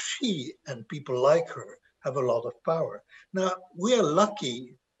she and people like her have a lot of power. Now, we are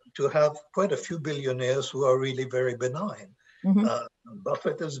lucky to have quite a few billionaires who are really very benign.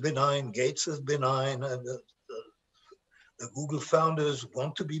 Buffett is benign, Gates is benign, and the Google founders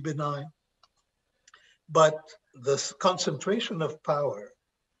want to be benign. But the concentration of power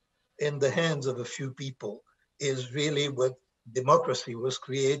in the hands of a few people is really what democracy was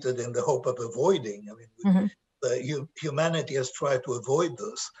created in the hope of avoiding. I mean, humanity has tried to avoid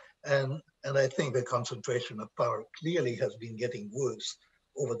this. And I think the concentration of power clearly has been getting worse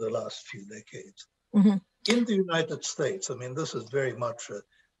over the last few decades. In the United States, I mean, this is very much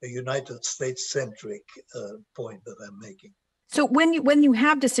a United States-centric point that I'm making. So when you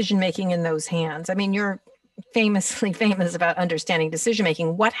have decision-making in those hands, I mean, you're famously famous about understanding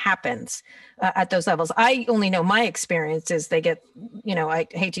decision-making. What happens at those levels? I only know my experience is they get, I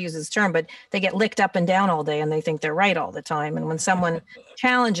hate to use this term, but they get licked up and down all day and they think they're right all the time. And when someone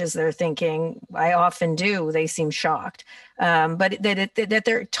challenges their thinking, I often do, they seem shocked. But that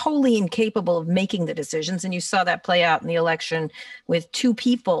they're totally incapable of making the decisions. And you saw that play out in the election with two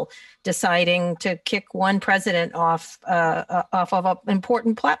people deciding to kick one president off of an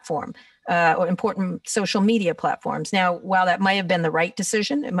important platform. Or important social media platforms. Now, while that might have been the right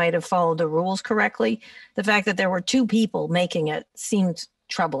decision, it might have followed the rules correctly, the fact that there were two people making it seemed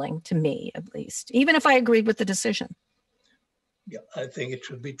troubling to me, at least, even if I agreed with the decision. Yeah, I think it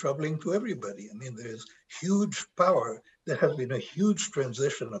should be troubling to everybody. I mean, there's huge power. There has been a huge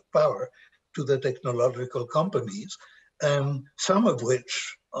transition of power to the technological companies, and some of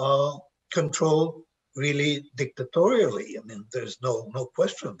which are controlled really dictatorially. I mean, there's no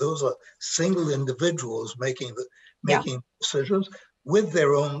question. Those are single individuals making decisions with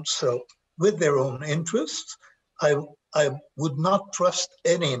their own interests. I would not trust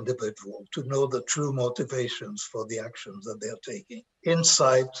any individual to know the true motivations for the actions that they're taking.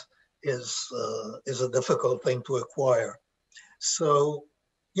 Insight is a difficult thing to acquire. So,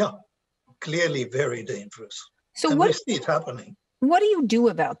 yeah, clearly very dangerous. So and we see it happening. what do you do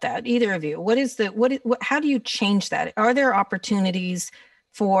about that? Either of you, how do you change that? Are there opportunities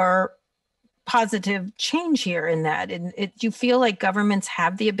for positive change here in that? And do you feel like governments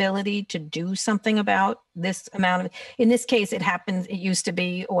have the ability to do something about this amount of, in this case, it used to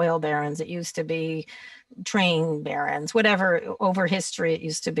be oil barons, it used to be train barons, whatever, over history, it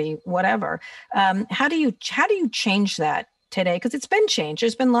used to be whatever. How do you change that today? Because it's been changed.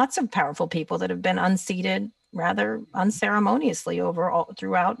 There's been lots of powerful people that have been unseated rather unceremoniously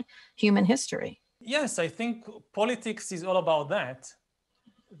throughout human history. Yes, I think politics is all about that.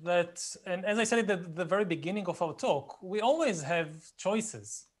 And as I said at the very beginning of our talk, we always have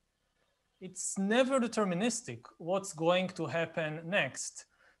choices. It's never deterministic what's going to happen next.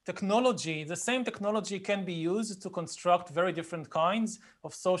 Technology, the same technology can be used to construct very different kinds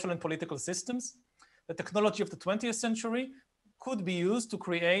of social and political systems. The technology of the 20th century could be used to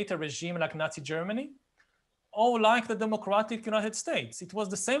create a regime like Nazi Germany, or like the democratic United States. It was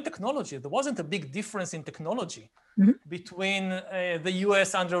the same technology. There wasn't a big difference in technology between the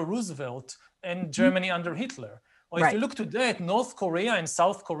US under Roosevelt and Germany under Hitler. Or if you look today at North Korea and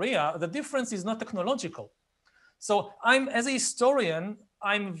South Korea, the difference is not technological. So as a historian,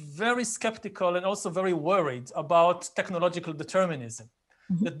 I'm very skeptical and also very worried about technological determinism.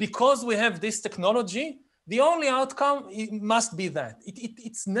 That because we have this technology, the only outcome must be that.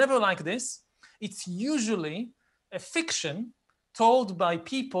 It's never like this. It's usually a fiction told by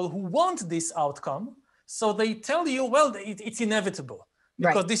people who want this outcome. So they tell you, well, it's inevitable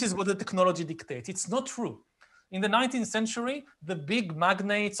because this is what the technology dictates. It's not true. In the 19th century, the big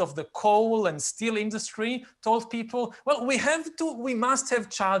magnates of the coal and steel industry told people, well, we must have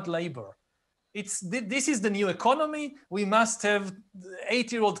child labor. This is the new economy. We must have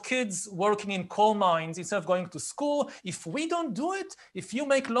 8-year-old kids working in coal mines instead of going to school. If we don't do it, if you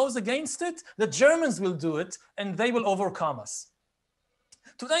make laws against it, the Germans will do it and they will overcome us.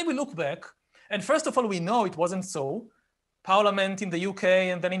 Today we look back, and first of all, we know it wasn't so. Parliament in the UK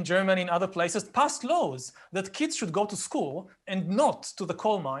and then in Germany and other places passed laws that kids should go to school and not to the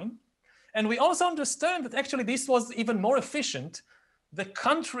coal mine. And we also understand that actually this was even more efficient. The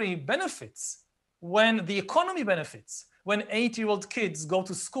country benefits when the economy benefits, when 8-year-old kids go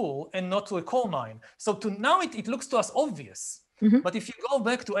to school and not to a coal mine. So now it looks to us obvious. But if you go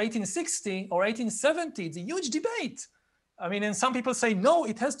back to 1860 or 1870, it's a huge debate. I mean, and some people say, no,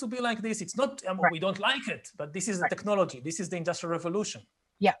 it has to be like this. It's not, we don't like it, but this is the technology. This is the Industrial Revolution.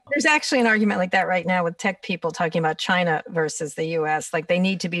 Yeah, there's actually an argument like that right now with tech people talking about China versus the US. Like they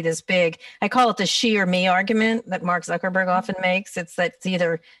need to be this big, I call it the she or me argument that Mark Zuckerberg often makes. It's that it's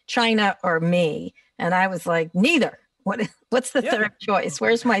either China or me. And I was like, neither. What's the third choice?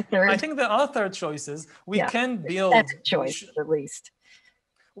 Where's my third? I think there are third choices. We can build. Second choice, at least.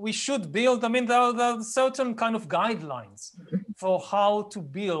 We should build, I mean, there are certain kind of guidelines for how to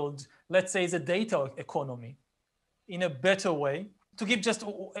build, let's say, the data economy in a better way. To give just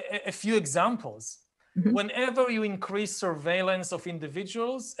a few examples, whenever you increase surveillance of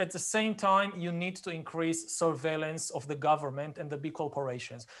individuals, at the same time, you need to increase surveillance of the government and the big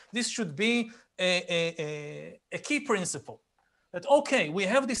corporations. This should be a key principle that, okay, we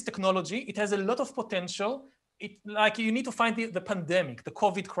have this technology, it has a lot of potential. Like you need to find the pandemic, the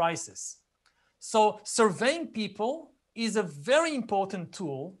COVID crisis. So surveying people is a very important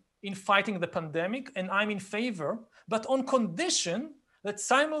tool in fighting the pandemic, and I'm in favor, but on condition that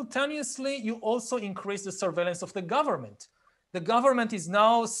simultaneously you also increase the surveillance of the government. The government is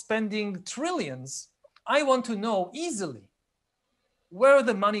now spending trillions. I want to know easily where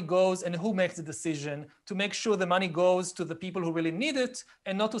the money goes and who makes the decision to make sure the money goes to the people who really need it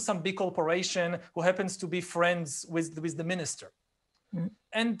and not to some big corporation who happens to be friends with the minister.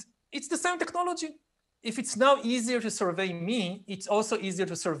 And it's the same technology. If it's now easier to survey me, it's also easier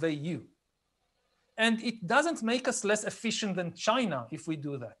to survey you. And it doesn't make us less efficient than China if we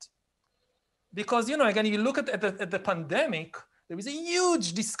do that. Because, again, you look at the pandemic, there is a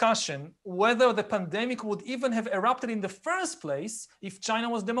huge discussion whether the pandemic would even have erupted in the first place if China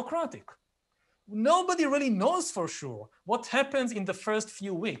was democratic. Nobody really knows for sure what happens in the first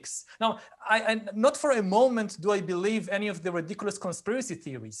few weeks. Now, I not for a moment do I believe any of the ridiculous conspiracy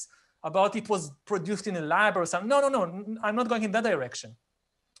theories about it was produced in a lab or something. No, I'm not going in that direction.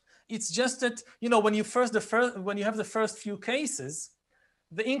 It's just that, when you have the first few cases,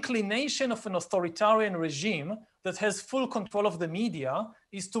 the inclination of an authoritarian regime that has full control of the media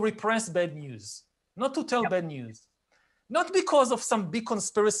is to repress bad news, not to tell bad news. Not because of some big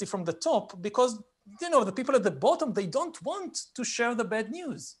conspiracy from the top, because the people at the bottom, they don't want to share the bad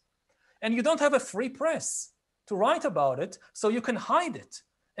news. And you don't have a free press to write about it, so you can hide it.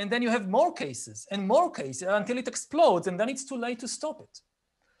 And then you have more cases until it explodes, and then it's too late to stop it.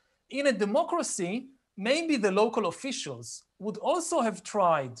 In a democracy, maybe the local officials would also have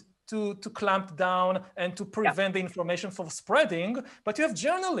tried to clamp down and to prevent the information from spreading, but you have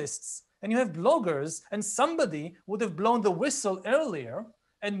journalists and you have bloggers, and somebody would have blown the whistle earlier,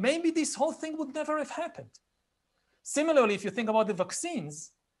 and maybe this whole thing would never have happened. Similarly, if you think about the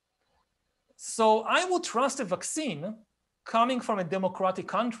vaccines, so I would trust a vaccine coming from a democratic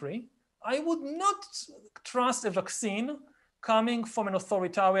country. I would not trust a vaccine coming from an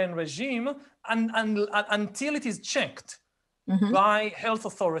authoritarian regime until it is checked by health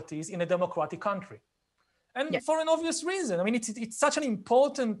authorities in a democratic country. And for an obvious reason. I mean, it's such an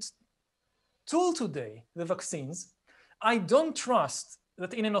important tool today, the vaccines. I don't trust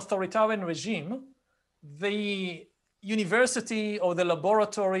that in an authoritarian regime, the university or the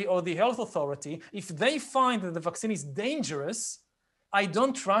laboratory or the health authority, if they find that the vaccine is dangerous, I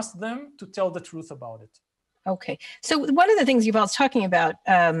don't trust them to tell the truth about it. Okay. So one of the things Yuval's talking about,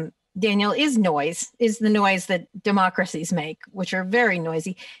 Daniel, is the noise that democracies make, which are very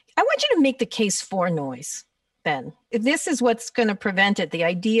noisy. I want you to make the case for noise, Ben. If this is what's going to prevent it, the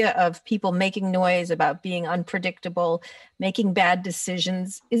idea of people making noise about being unpredictable, making bad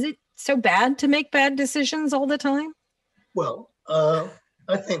decisions, is it so bad to make bad decisions all the time? Well,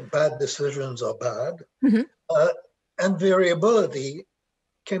 I think bad decisions are bad, and variability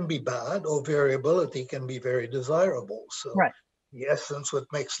can be bad, or variability can be very desirable. So the essence, what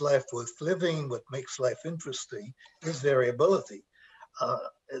makes life worth living, what makes life interesting, is variability.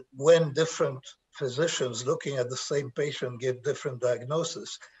 When different physicians looking at the same patient give different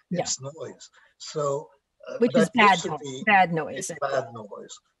diagnosis, it's noise. So which is bad noise. It's bad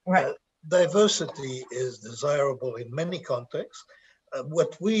noise. Right. Diversity is desirable in many contexts.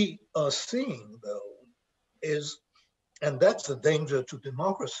 What we are seeing, though, is, and that's the danger to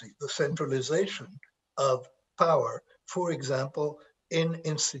democracy, the centralization of power. For example, in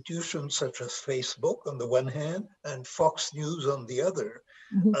institutions such as Facebook on the one hand and Fox News on the other,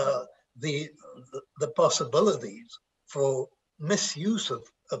 the possibilities for misuse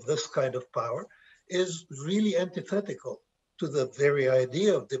of this kind of power is really antithetical to the very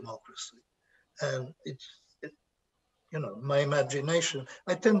idea of democracy. And my imagination,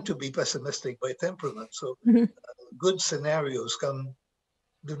 I tend to be pessimistic by temperament, so good scenarios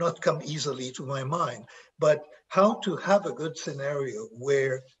do not come easily to my mind. But how to have a good scenario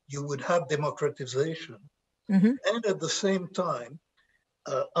where you would have democratization and at the same time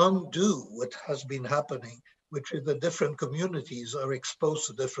undo what has been happening, which is that different communities are exposed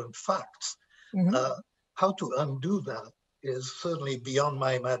to different facts. How to undo that is certainly beyond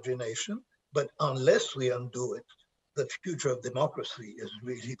my imagination, but unless we undo it, the future of democracy is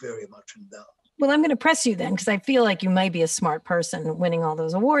really very much in doubt. Well, I'm going to press you then, because I feel like you might be a smart person winning all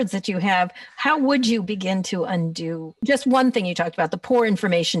those awards that you have. How would you begin to undo just one thing you talked about? The poor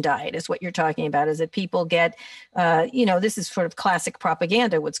information diet is what you're talking about, is that people get, this is sort of classic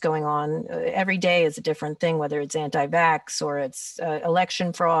propaganda, what's going on. Every day is a different thing, whether it's anti-vax or it's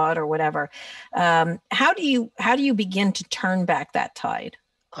election fraud or whatever. How do you begin to turn back that tide?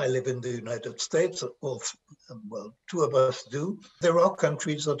 I live in the United States. Well, two of us do. There are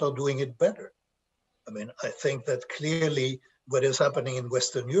countries that are doing it better. I mean, I think that clearly what is happening in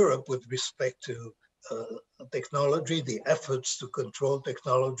Western Europe with respect to technology, the efforts to control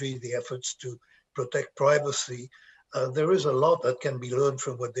technology, the efforts to protect privacy, there is a lot that can be learned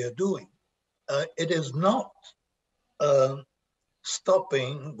from what they're doing. It is not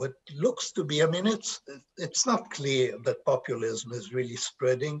stopping what looks to be, I mean, it's not clear that populism is really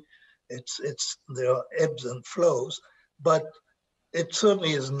spreading. There are ebbs and flows, but it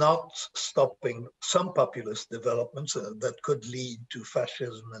certainly is not stopping some populist developments that could lead to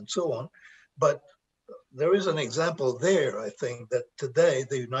fascism and so on. But there is an example there, I think, that today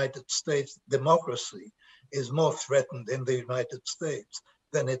the United States democracy is more threatened in the United States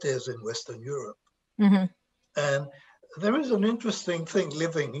than it is in Western Europe. And there is an interesting thing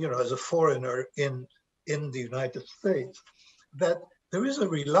living, as a foreigner in the United States, that there is a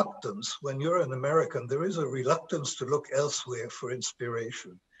reluctance, when you're an American, there is a reluctance to look elsewhere for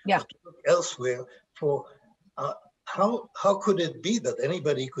inspiration. To look elsewhere for how could it be that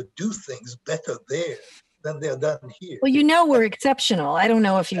anybody could do things better there than they're done here? Well, we're exceptional. I don't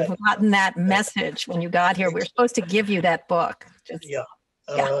know if you've gotten that message when you got here. We're supposed to give you that book.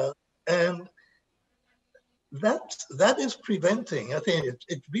 And that is preventing, I think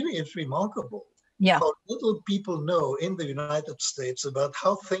it really is remarkable how little people know in the United States about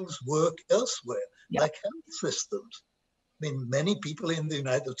how things work elsewhere, like health systems. I mean, many people in the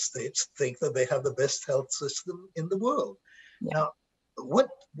United States think that they have the best health system in the world. Now,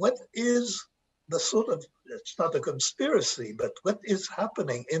 what is the sort of, it's not a conspiracy, but what is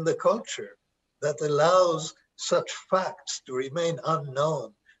happening in the culture that allows such facts to remain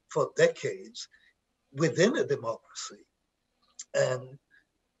unknown for decades within a democracy?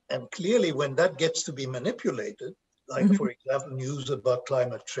 And clearly when that gets to be manipulated, like for example, news about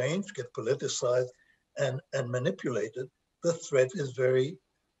climate change get politicized and manipulated, the threat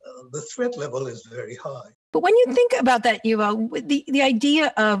level is very high. But when you think about that, Yuval, the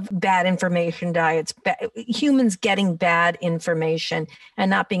idea of bad information diets, humans getting bad information and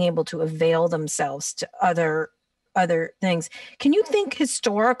not being able to avail themselves to other things, can you think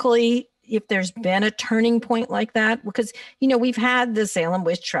historically if there's been a turning point like that? Because, we've had the Salem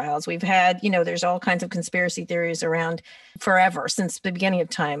witch trials. We've had, there's all kinds of conspiracy theories around forever since the beginning of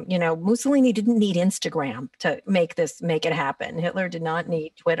time. Mussolini didn't need Instagram to make it happen. Hitler did not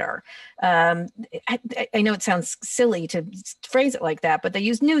need Twitter. I know it sounds silly to phrase it like that, but they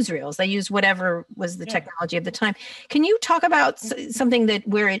used newsreels. They used whatever was the technology of the time. Can you talk about something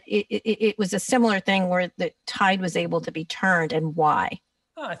where it was a similar thing where the tide was able to be turned, and why?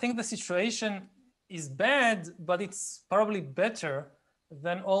 I think the situation is bad, but it's probably better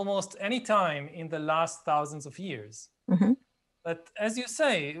than almost any time in the last thousands of years. Mm-hmm. But as you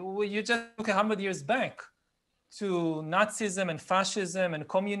say, you just look 100 years back to Nazism and fascism and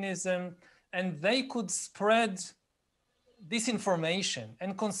communism, and they could spread disinformation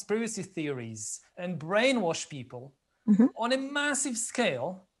and conspiracy theories and brainwash people on a massive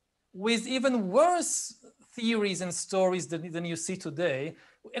scale with even worse theories and stories than you see today,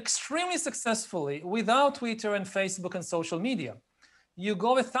 extremely successfully without Twitter and Facebook and social media. You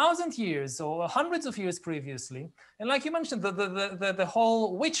go 1,000 years or hundreds of years previously, and like you mentioned, the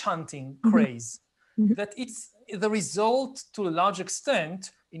whole witch hunting craze, that it's the result to a large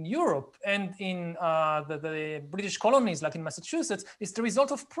extent in Europe and in the British colonies, like in Massachusetts, is the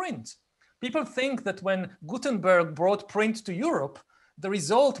result of print. People think that when Gutenberg brought print to Europe, the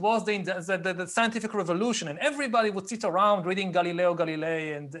result was the scientific revolution, and everybody would sit around reading Galileo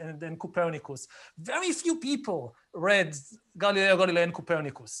Galilei and Copernicus. Very few people read Galileo Galilei and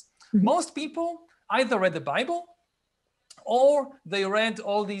Copernicus. Most people either read the Bible or they read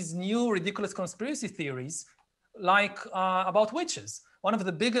all these new ridiculous conspiracy theories like about witches. One of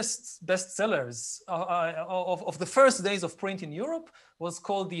the biggest bestsellers of the first days of print in Europe was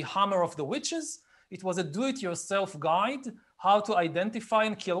called The Hammer of the Witches. It was a do-it-yourself guide how to identify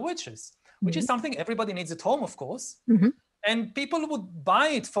and kill witches, which is something everybody needs at home, of course. And people would buy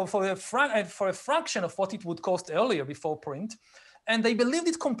it for a fraction of what it would cost earlier before print. And they believed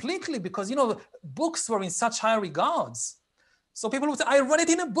it completely because, books were in such high regards. So people would say, I read it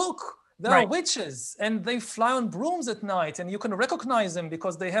in a book. There are witches and they fly on brooms at night and you can recognize them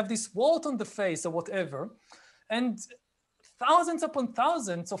because they have this wart on the face or whatever. And thousands upon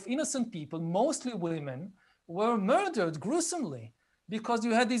thousands of innocent people, mostly women, were murdered gruesomely because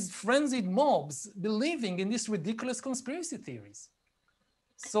you had these frenzied mobs believing in these ridiculous conspiracy theories.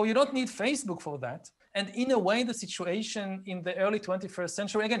 So you don't need Facebook for that. And in a way, the situation in the early 21st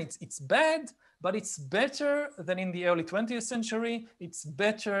century, again, it's bad, but it's better than in the early 20th century. It's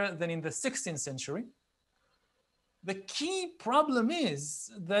better than in the 16th century. The key problem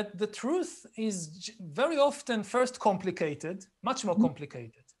is that the truth is very often first complicated, much more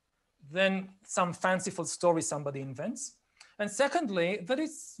complicated than some fanciful story somebody invents. And secondly, that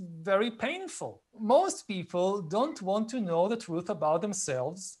it's very painful. Most people don't want to know the truth about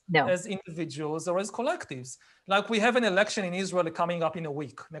themselves as individuals or as collectives. Like we have an election in Israel coming up in a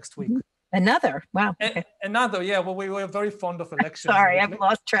week, next week. Another, wow. Okay. Another, yeah, well, we were very fond of elections. Sorry, I've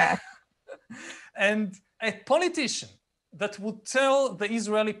lost track. And a politician that would tell the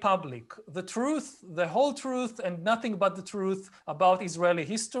Israeli public the truth, the whole truth, and nothing but the truth about Israeli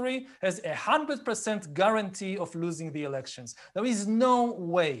history has 100% guarantee of losing the elections. There is no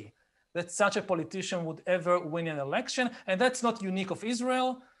way that such a politician would ever win an election, and that's not unique of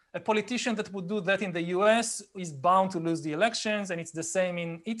Israel. A politician that would do that in the US is bound to lose the elections, and it's the same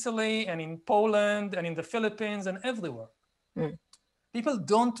in Italy and in Poland and in the Philippines and everywhere. People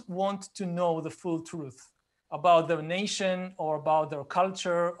don't want to know the full truth about their nation or about their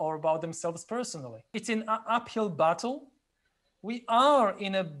culture or about themselves personally. It's an uphill battle. We are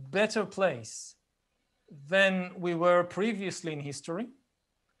in a better place than we were previously in history.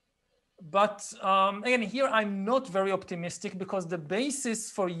 But again, here I'm not very optimistic because the basis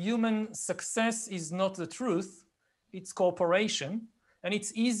for human success is not the truth, it's cooperation. And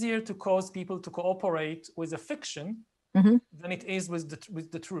it's easier to cause people to cooperate with a fiction than it is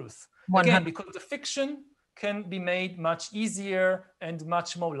with the truth. Again, because the fiction can be made much easier and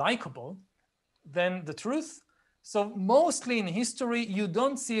much more likable than the truth. So mostly in history, you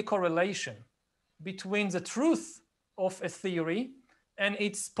don't see a correlation between the truth of a theory and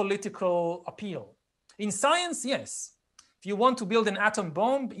its political appeal. In science, yes. If you want to build an atom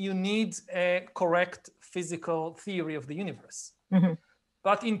bomb, you need a correct physical theory of the universe. Mm-hmm.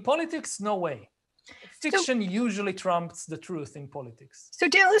 But in politics, no way. Fiction usually trumps the truth in politics. So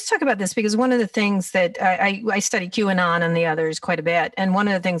Dan, let's talk about this, because one of the things that I study QAnon and the others quite a bit. And one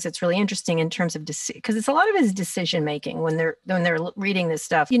of the things that's really interesting in terms of, because it's a lot of it is decision making when they're reading this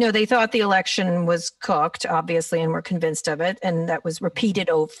stuff. You know, they thought the election was cooked, obviously, and were convinced of it. And that was repeated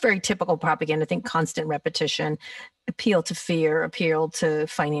over, very typical propaganda, I think, constant repetition, appeal to fear, appeal to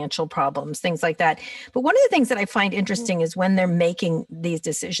financial problems, things like that. But one of the things that I find interesting is when they're making these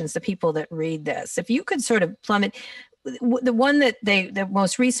decisions, the people that read this, if you could sort of plummet, the one that the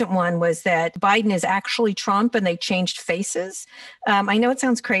most recent one was that Biden is actually Trump and they changed faces. I know it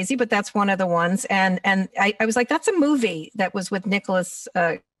sounds crazy, but that's one of the ones. And I was like, that's a movie that was with Nicolas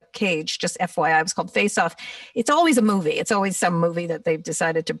Cage, just FYI, it was called Face Off. It's always a movie. It's always some movie that they've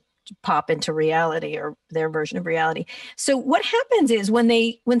decided to pop into reality, or their version of reality. So what happens is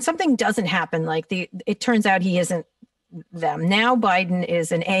when something doesn't happen, like it turns out he isn't them. Now Biden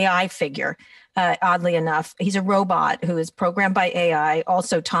is an AI figure. Oddly enough, he's a robot who is programmed by AI.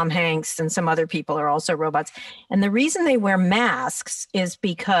 Also, Tom Hanks and some other people are also robots. And the reason they wear masks is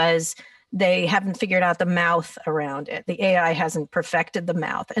because they haven't figured out the mouth around it. The AI hasn't perfected the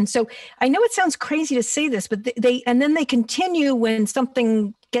mouth. And so I know it sounds crazy to say this, but and then they continue when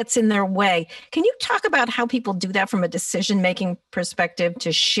something gets in their way. Can you talk about how people do that from a decision-making perspective,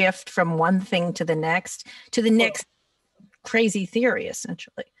 to shift from one thing to the next crazy theory,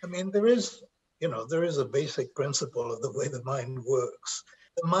 essentially? I mean, there is a basic principle of the way the mind works.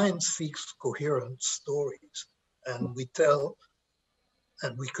 The mind seeks coherent stories, and we tell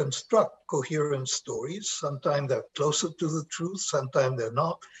and we construct coherent stories. Sometimes they're closer to the truth, sometimes they're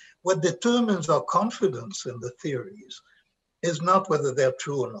not. What determines our confidence in the theories is not whether they're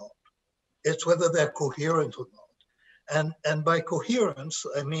true or not. It's whether they're coherent or not. And by coherence,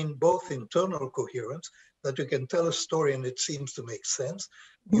 I mean both internal coherence, that you can tell a story and it seems to make sense.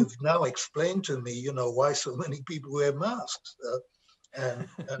 You've now explained to me, why so many people wear masks. And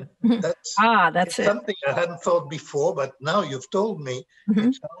that's something I hadn't thought before, but now you've told me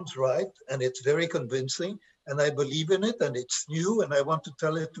it sounds right and it's very convincing and I believe in it and it's new and I want to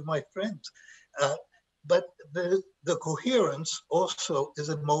tell it to my friends. But the coherence also is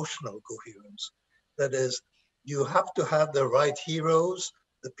emotional coherence. That is, you have to have the right heroes,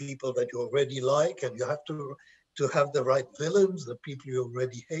 the people that you already like, and you have to have the right villains, the people you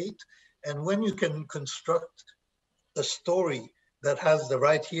already hate. And when you can construct a story that has the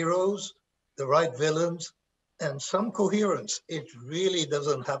right heroes, the right villains, and some coherence, it really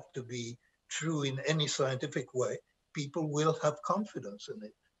doesn't have to be true in any scientific way. People will have confidence in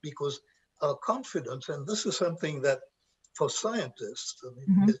it, because our confidence, and this is something that for scientists,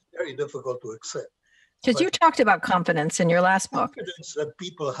 is very difficult to accept. Because you talked about confidence in your last book. Confidence that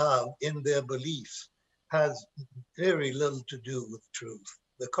people have in their beliefs has very little to do with truth.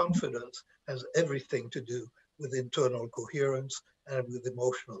 The confidence has everything to do with internal coherence and with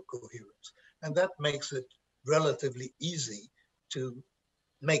emotional coherence. And that makes it relatively easy to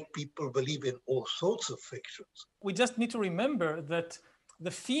make people believe in all sorts of fictions. We just need to remember that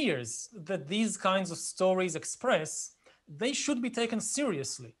the fears that these kinds of stories express, they should be taken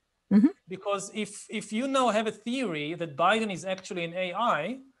seriously. Because if you now have a theory that Biden is actually an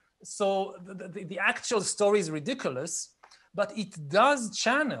AI, so the actual story is ridiculous, but it does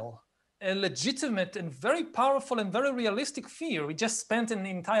channel a legitimate and very powerful and very realistic fear. We just spent an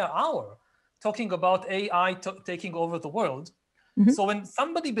entire hour talking about AI taking over the world. So when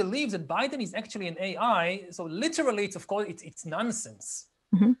somebody believes that Biden is actually an AI, so literally, it's nonsense.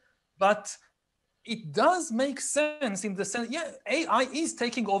 But it does make sense in the sense, AI is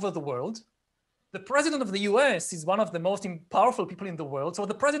taking over the world. The president of the US is one of the most powerful people in the world. So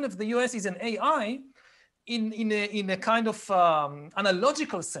the president of the US is an AI in a kind of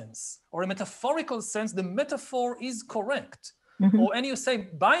analogical sense or a metaphorical sense. The metaphor is correct. Or when you say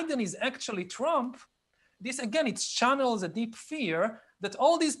Biden is actually Trump, this again, it channels a deep fear that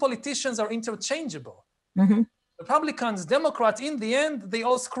all these politicians are interchangeable. Republicans, Democrats, in the end, they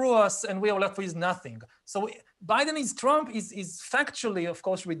all screw us and we are left with nothing. So Biden is Trump is factually, of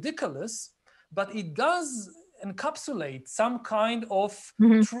course, ridiculous, but it does encapsulate some kind of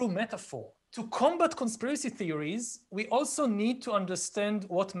true metaphor. To combat conspiracy theories, we also need to understand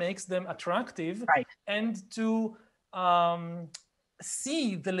what makes them attractive, and to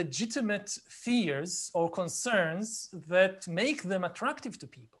see the legitimate fears or concerns that make them attractive to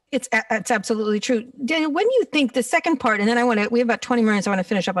people. It's absolutely true. Daniel, when you think the second part, and then we have about 20 minutes, I want to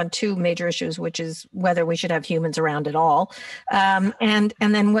finish up on two major issues, which is whether we should have humans around at all, and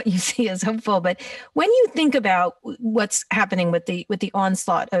then what you see as hopeful. But when you think about what's happening with the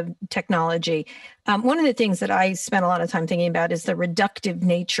onslaught of technology, one of the things that I spent a lot of time thinking about is the reductive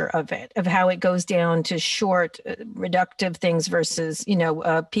nature of it, of how it goes down to short, reductive things versus,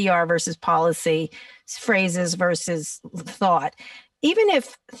 PR versus policy, phrases versus thought. Even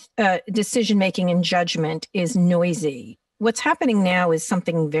if decision-making and judgment is noisy, what's happening now is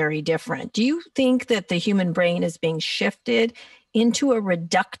something very different. Do you think that the human brain is being shifted into a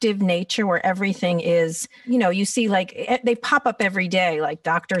reductive nature where everything is, you see like they pop up every day, like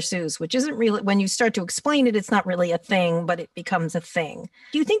Dr. Seuss, which isn't really, when you start to explain it, it's not really a thing, but it becomes a thing.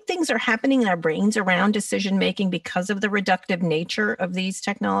 Do you think things are happening in our brains around decision-making because of the reductive nature of these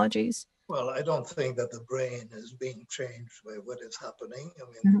technologies? Well, I don't think that the brain is being changed by what is happening.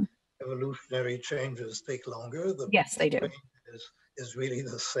 I mean, evolutionary changes take longer. Yes, they do. Brain is really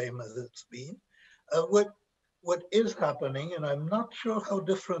the same as it's been. What is happening, and I'm not sure how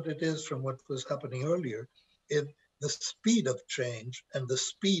different it is from what was happening earlier, is the speed of change and the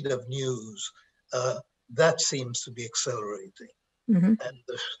speed of news. That seems to be accelerating, and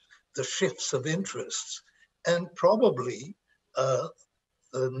the shifts of interests, and probably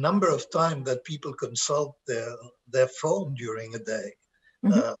the number of times that people consult their phone during a day.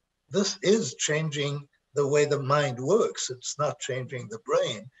 This is changing the way the mind works. It's not changing the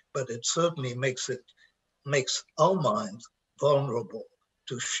brain, but it certainly makes our minds vulnerable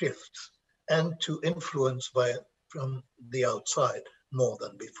to shifts and to influence from the outside more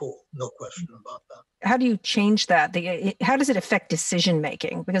than before. No question about that. How do you change that? How does it affect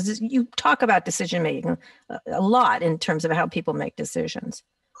decision-making? Because you talk about decision-making a lot in terms of how people make decisions.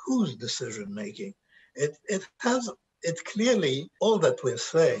 Whose decision-making? It clearly, all that we're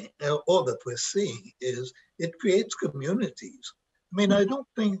seeing is it creates communities. I mean, I don't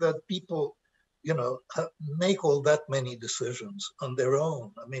think that people, make all that many decisions on their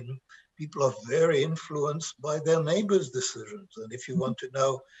own. I mean, people are very influenced by their neighbors' decisions. And if you want to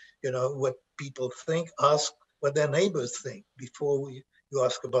know, what people think, ask what their neighbors think before you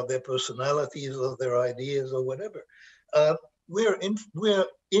ask about their personalities or their ideas or whatever. We're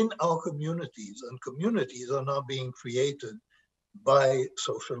in our communities, and communities are now being created by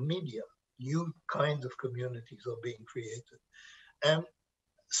social media. New kinds of communities are being created. And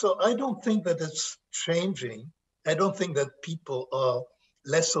so I don't think that it's changing. I don't think that people are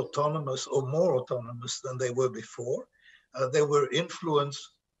less autonomous or more autonomous than they were before. They were influenced.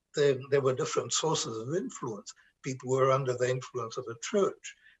 There were different sources of influence. People were under the influence of a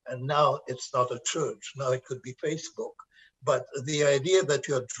church, and now it's not a church. Now it could be Facebook. But the idea that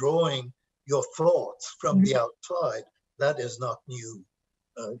you're drawing your thoughts from the outside, that is not new.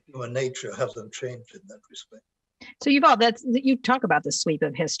 Human nature hasn't changed in that respect. So Yuval, you talk about the sweep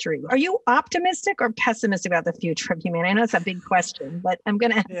of history. Are you optimistic or pessimistic about the future of humanity? I know it's a big question, but I'm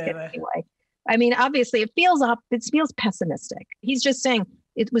going to ask it anyway. I mean, obviously, it feels pessimistic. He's just saying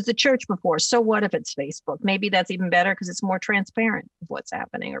it was the church before. So what if it's Facebook? Maybe that's even better because it's more transparent of what's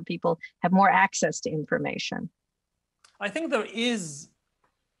happening, or people have more access to information. I think there is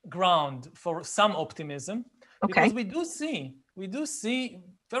ground for some optimism, because we do see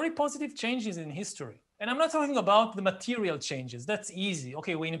very positive changes in history. And I'm not talking about the material changes. That's easy.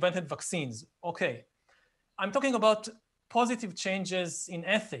 Okay, we invented vaccines. Okay. I'm talking about positive changes in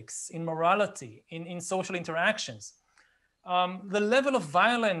ethics, in morality, in social interactions. The level of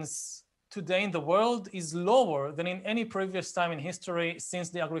violence today in the world is lower than in any previous time in history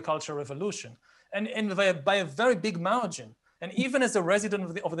since the agricultural revolution, and by a very big margin. And even as a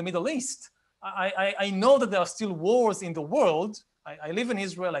resident of the Middle East, I know that there are still wars in the world. I live in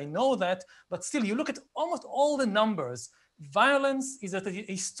Israel, I know that, but still you look at almost all the numbers, violence is at a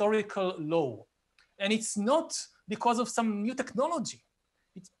historical low. And it's not because of some new technology.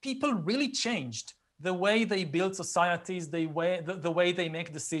 People really changed the way they build societies, the way they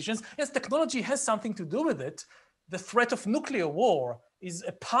make decisions. Yes, technology has something to do with it. The threat of nuclear war is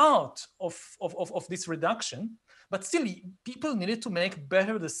a part of this reduction, but still people needed to make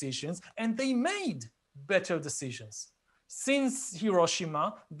better decisions, and they made better decisions. Since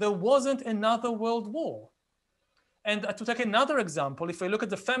Hiroshima, there wasn't another world war. And to take another example, if I look at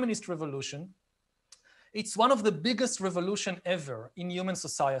the feminist revolution, it's one of the biggest revolutions ever in human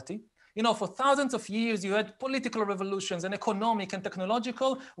society. For thousands of years, you had political revolutions and economic and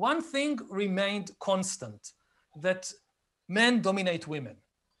technological. One thing remained constant, that men dominate women.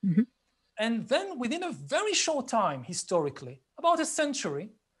 And then within a very short time, historically, about a century,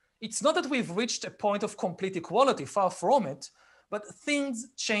 it's not that we've reached a point of complete equality, far from it, but things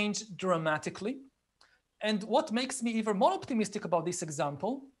change dramatically. And what makes me even more optimistic about this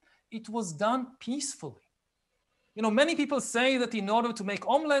example, it was done peacefully. You know, many people say that in order to make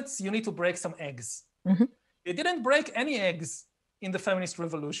omelets, you need to break some eggs. Mm-hmm. They didn't break any eggs in the feminist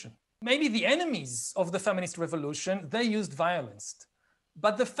revolution. Maybe the enemies of the feminist revolution, they used violence.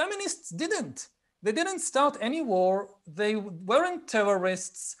 But the feminists didn't. They didn't start any war. They weren't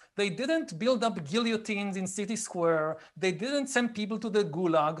terrorists. They didn't build up guillotines in City Square. They didn't send people to the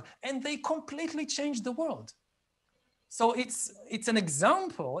gulag, and they completely changed the world. So it's an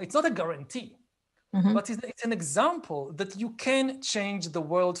example. It's not a guarantee, Mm-hmm. but it's an example that you can change the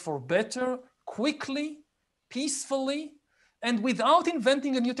world for better, quickly, peacefully, and without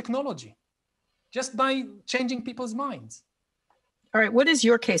inventing a new technology, just by changing people's minds. All right. What is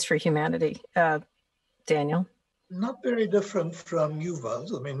your case for humanity, Daniel? Not very different from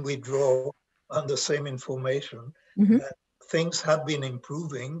Yuval's. I mean, we draw on the same information Mm-hmm. that things have been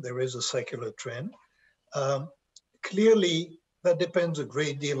improving. There is a secular trend. Clearly, that depends a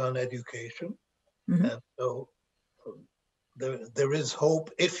great deal on education. Mm-hmm. And so there is hope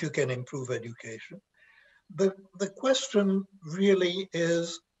if you can improve education. The question really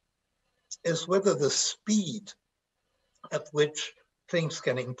is whether the speed at which things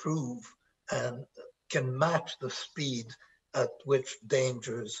can improve and can match the speed at which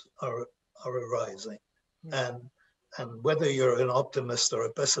dangers are arising. Mm. And whether you're an optimist or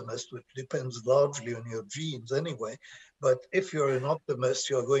a pessimist, which depends largely on your genes anyway, but if you're an optimist,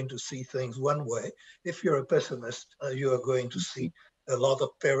 you're going to see things one way. If you're a pessimist, you are going to see a lot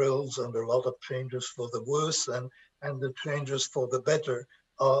of perils and a lot of changes for the worse, and the changes for the better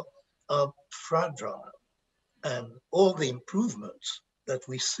are fragile. And all the improvements that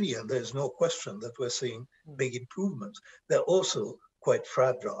we see, and there's no question that we're seeing big improvements, they're also quite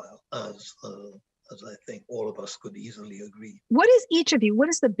fragile, as I think all of us could easily agree. What is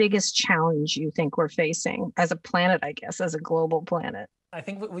the biggest challenge you think we're facing as a planet, I guess, as a global planet? I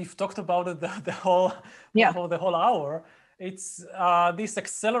think we've talked about it the whole hour. It's this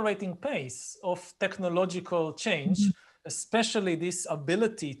accelerating pace of technological change, mm-hmm. especially this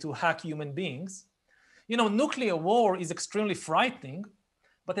ability to hack human beings. You know, nuclear war is extremely frightening,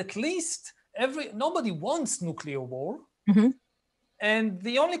 but at least nobody wants nuclear war. Mm-hmm. And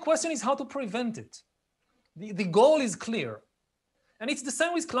the only question is how to prevent it. The goal is clear. And it's the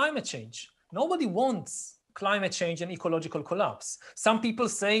same with climate change. Nobody wants climate change and ecological collapse. Some people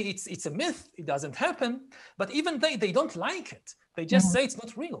say it's a myth, it doesn't happen, but even they don't like it. They just mm-hmm. say it's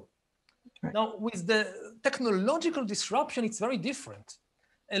not real. Right. Now, with the technological disruption, it's very different.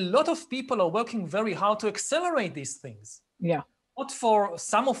 A lot of people are working very hard to accelerate these things. Yeah. What for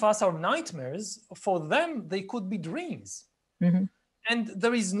some of us are nightmares, for them, they could be dreams. Mm-hmm. And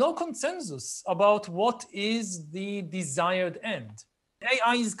there is no consensus about what is the desired end.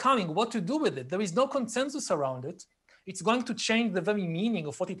 AI is coming, what to do with it? There is no consensus around it. It's going to change the very meaning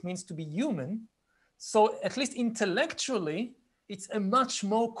of what it means to be human. So at least intellectually, it's a much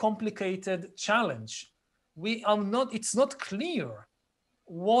more complicated challenge. It's not clear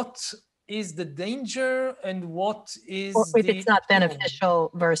what is the danger and what is or if it's not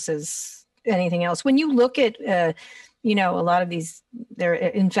beneficial versus anything else. When you look at, a lot of these,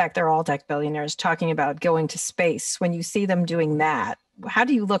 they're all tech billionaires talking about going to space. When you see them doing that, how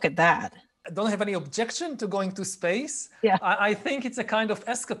do you look at that? I don't have any objection to going to space. Yeah. I think it's a kind of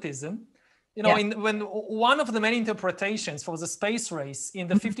escapism. When one of the main interpretations for the space race in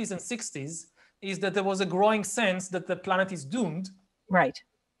the 50s and 60s is that there was a growing sense that the planet is doomed. Right.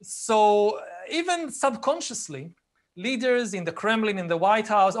 So even subconsciously, leaders in the Kremlin, in the White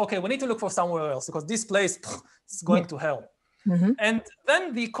House, okay, we need to look for somewhere else because this place is going to hell. Mm-hmm. And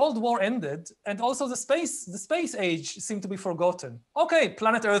then the Cold War ended, and also the space age seemed to be forgotten. Okay,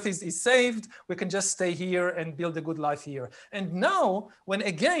 planet Earth is saved. We can just stay here and build a good life here. And now, when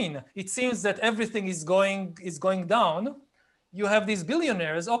again it seems that everything is going down, you have these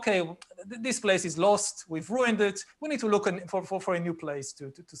billionaires. Okay, this place is lost. We've ruined it. We need to look for a new place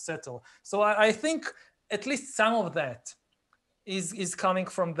to settle. So I think at least some of that is coming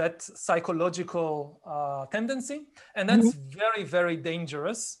from that psychological tendency. And that's very, very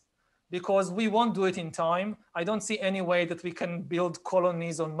dangerous because we won't do it in time. I don't see any way that we can build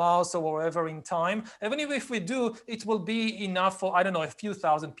colonies on Mars or wherever in time. Even if we do, it will be enough for, I don't know, a few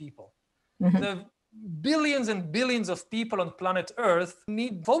thousand people. Mm-hmm. The billions and billions of people on planet Earth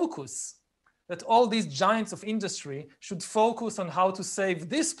need focus. That all these giants of industry should focus on how to save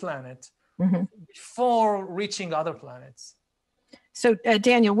this planet before reaching other planets. So,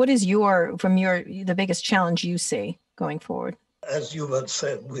 Daniel, what is the biggest challenge you see going forward? As Yuval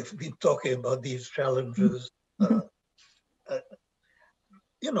said, we've been talking about these challenges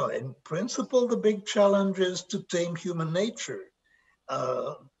in principle, the big challenge is to tame human nature.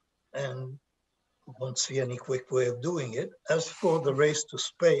 And I won't see any quick way of doing it. As for the race to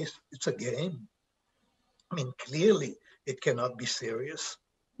space, it's a game. I mean, clearly it cannot be serious.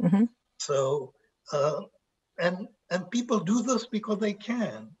 Mm-hmm. So, and people do this because they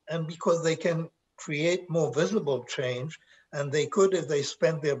can, and because they can create more visible change, and they could if they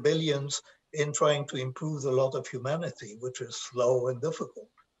spent their billions in trying to improve the lot of humanity, which is slow and difficult.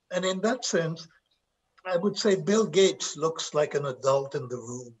 And in that sense, I would say Bill Gates looks like an adult in the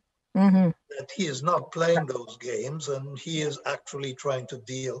room. Mm-hmm. That he is not playing those games, and he is actually trying to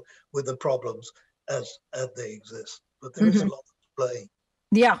deal with the problems as they exist. But there is a lot to play.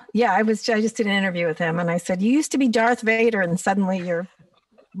 Yeah. I just did an interview with him, and I said, you used to be Darth Vader, and suddenly you're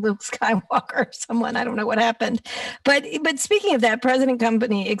Luke Skywalker or someone. I don't know what happened. But speaking of that, President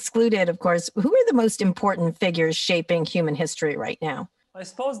Company excluded, of course, who are the most important figures shaping human history right now? I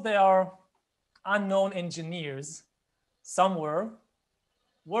suppose they are unknown engineers somewhere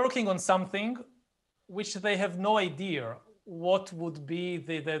working on something which they have no idea what would be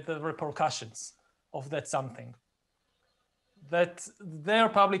the repercussions of that something. That they're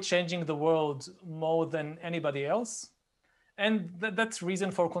probably changing the world more than anybody else. And that's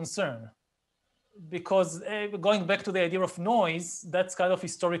reason for concern. Because going back to the idea of noise, that's kind of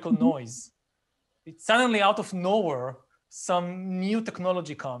historical noise. It's suddenly out of nowhere, some new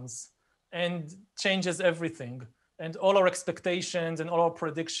technology comes and changes everything. And all our expectations and all our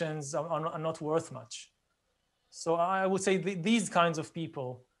predictions are not worth much. So I would say these kinds of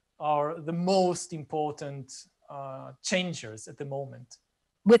people are the most important changers at the moment.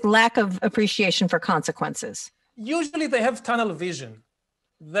 With lack of appreciation for consequences. Usually they have tunnel vision,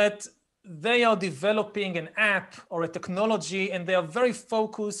 that they are developing an app or a technology and they are very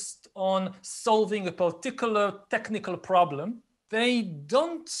focused on solving a particular technical problem. They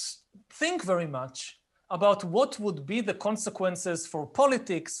don't think very much about what would be the consequences for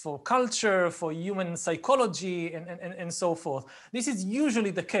politics, for culture, for human psychology, and so forth. This is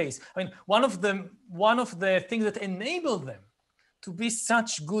usually the case. I mean, one of the things that enable them to be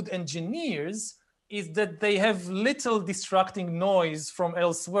such good engineers is that they have little distracting noise from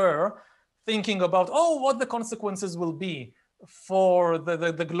elsewhere, thinking about, what the consequences will be for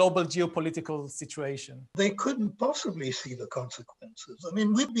the global geopolitical situation. They couldn't possibly see the consequences. I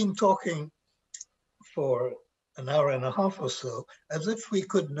mean, we've been talking for an hour and a half or so as if we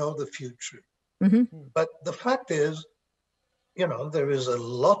could know the future. Mm-hmm. But the fact is, there is a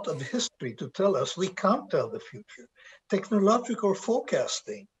lot of history to tell us we can't tell the future. Technological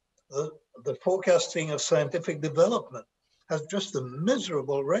forecasting, the forecasting of scientific development has just a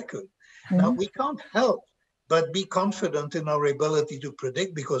miserable record. Mm-hmm. Now, we can't help but be confident in our ability to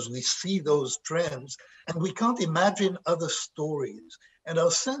predict because we see those trends and we can't imagine other stories. And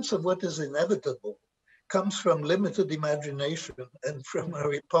our sense of what is inevitable comes from limited imagination and from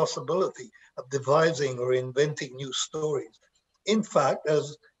our impossibility of devising or inventing new stories. In fact,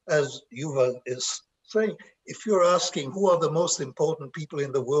 as Yuval is saying, if you're asking who are the most important people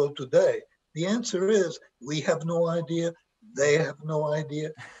in the world today, the answer is we have no idea, they have no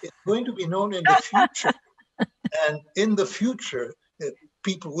idea. It's going to be known in the future. And in the future,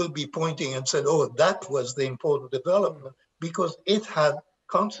 people will be pointing and said, that was the important development because it had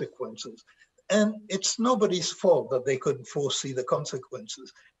consequences. And it's nobody's fault that they couldn't foresee the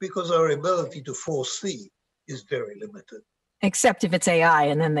consequences because our ability to foresee is very limited. Except if it's AI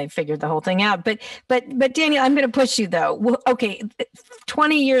and then they figured the whole thing out. But Daniel, I'm going to push you though. Okay,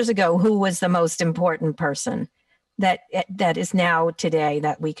 20 years ago, who was the most important person that is now today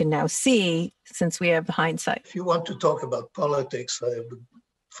that we can now see since we have hindsight? If you want to talk about politics, I would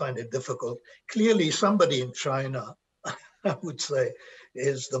find it difficult. Clearly, somebody in China, I would say,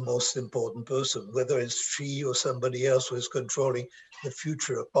 is the most important person, whether it's Xi or somebody else who is controlling the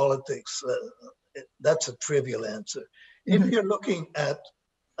future of politics. That's a trivial answer. Mm-hmm. If you're looking at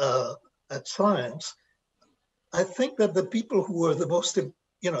science, I think that the people who are the most,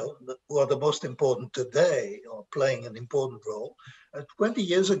 who are the most important today or playing an important role, 20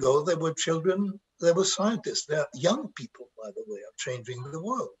 years ago, there were children, there were scientists. They're young people, by the way, are changing the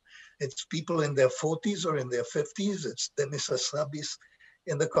world. It's people in their 40s or in their 50s. It's Demis Hassabis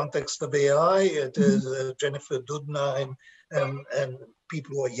in the context of AI. It is Jennifer Doudna and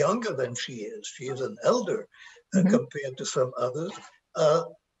people who are younger than she is. She is an elder compared to some others.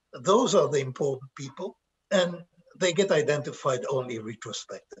 Those are the important people, and they get identified only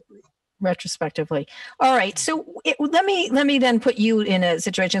retrospectively. All right. So let me then put you in a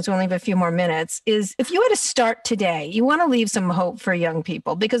situation, so we only have a few more minutes, is if you had to start today, you want to leave some hope for young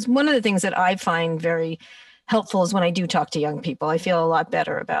people, because one of the things that I find very helpful is when I do talk to young people. I feel a lot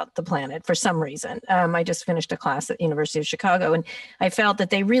better about the planet for some reason. I just finished a class at the University of Chicago, and I felt that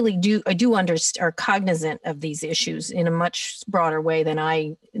they really are cognizant of these issues in a much broader way than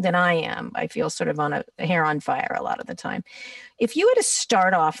I am. I feel sort of on a hair on fire a lot of the time. If you were to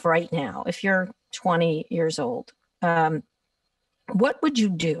start off right now, if you're 20 years old, what would you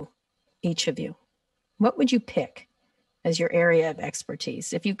do, each of you? What would you pick as your area of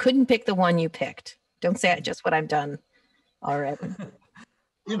expertise? If you couldn't pick the one you picked, don't say just what I've done already.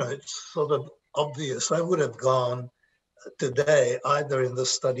 It's sort of obvious. I would have gone today either in the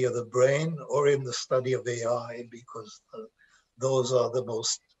study of the brain or in the study of AI, because those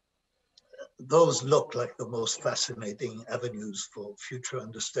look like the most fascinating avenues for future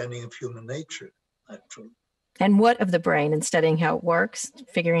understanding of human nature, actually. And what of the brain, and studying how it works,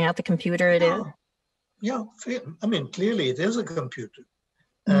 figuring out the computer it is? Yeah, I mean, clearly it is a computer.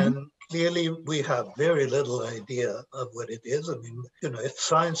 Mm-hmm. And clearly we have very little idea of what it is. I mean, if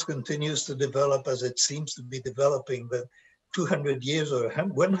science continues to develop as it seems to be developing, then 200 years or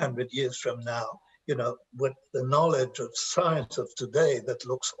 100 years from now, with the knowledge of science of today that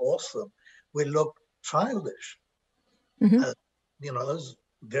looks awesome, will look childish. Mm-hmm. As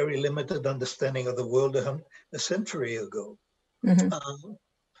very limited understanding of the world a century ago. Mm-hmm.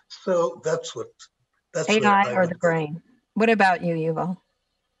 So that's AI or the brain. What about you, Yuval?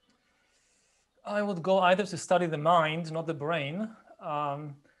 I would go either to study the mind, not the brain.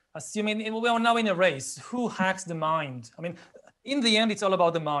 Assuming we are now in a race, who hacks the mind? I mean, in the end, it's all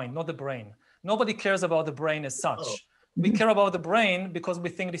about the mind, not the brain. Nobody cares about the brain as such. Oh. We care about the brain because we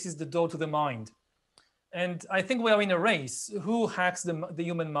think this is the door to the mind. And I think we are in a race. Who hacks the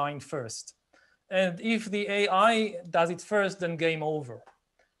human mind first? And if the AI does it first, then game over.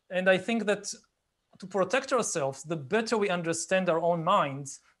 And I think that to protect ourselves, the better we understand our own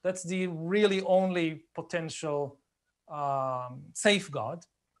minds, that's the really only potential safeguard.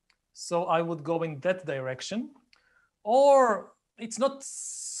 So I would go in that direction. Or it's not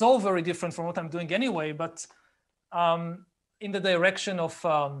so very different from what I'm doing anyway, but in the direction of,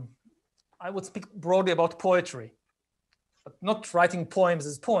 I would speak broadly about poetry, but not writing poems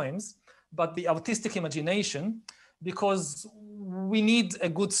as poems, but the artistic imagination, because we need a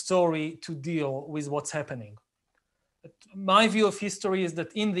good story to deal with what's happening. My view of history is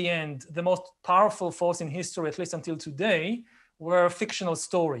that in the end, the most powerful force in history, at least until today, were fictional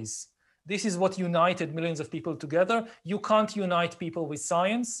stories. This is what united millions of people together. You can't unite people with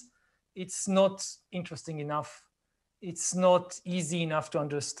science. It's not interesting enough. It's not easy enough to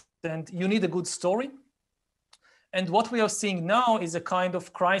understand. You need a good story. And what we are seeing now is a kind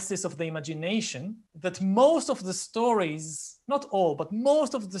of crisis of the imagination, that most of the stories, not all, but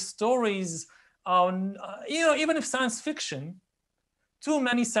most of the stories are, even if science fiction, too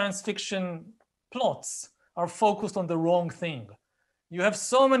many science fiction plots are focused on the wrong thing. You have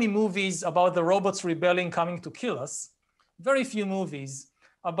so many movies about the robots rebelling, coming to kill us. Very few movies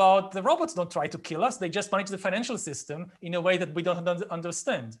about the robots don't try to kill us. They just manage the financial system in a way that we don't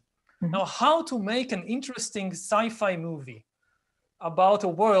understand. Mm-hmm. Now, how to make an interesting sci-fi movie about a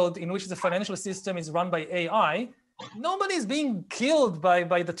world in which the financial system is run by AI? Nobody is being killed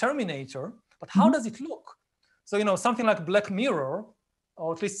by the Terminator, but how does it look? So, something like Black Mirror,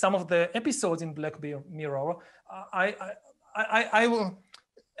 or at least some of the episodes in Black Mirror, I will,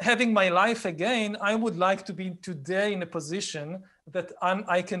 having my life again, I would like to be today in a position that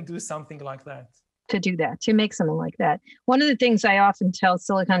I can do something like that. To make something like that. One of the things I often tell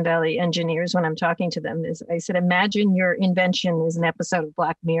Silicon Valley engineers when I'm talking to them is, I said, imagine your invention is an episode of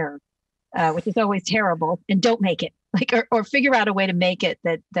Black Mirror, which is always terrible, and don't make it, or figure out a way to make it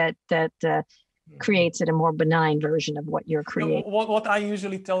that creates it a more benign version of what you're creating. What I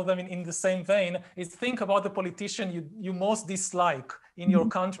usually tell them in the same vein is, think about the politician you most dislike in your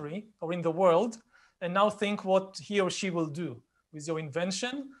country or in the world, and now think what he or she will do with your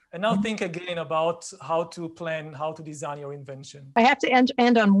invention, and now think again about how to plan, how to design your invention. I have to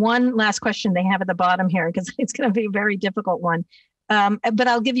end on one last question they have at the bottom here, because it's going to be a very difficult one. But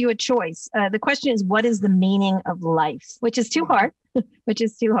I'll give you a choice. The question is, what is the meaning of life? Which is too hard,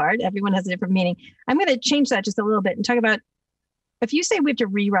 Everyone has a different meaning. I'm going to change that just a little bit and talk about, if you say we have to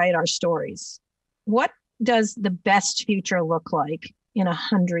rewrite our stories, what does the best future look like in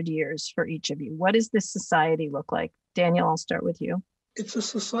 100 years for each of you? What does this society look like? Daniel, I'll start with you. It's a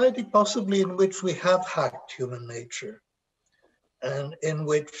society possibly in which we have hacked human nature, and in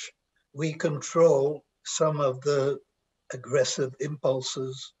which we control some of the aggressive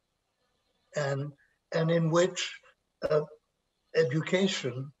impulses, and in which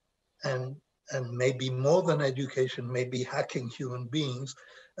education and maybe more than education, maybe hacking human beings,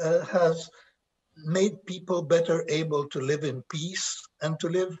 has made people better able to live in peace and to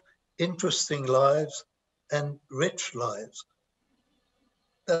live interesting lives and rich lives.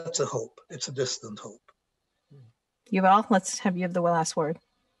 That's a hope. It's a distant hope. Yuval, let's have you have the last word.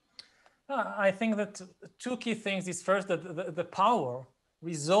 I think that two key things is first that the power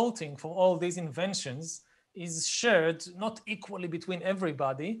resulting from all these inventions is shared not equally between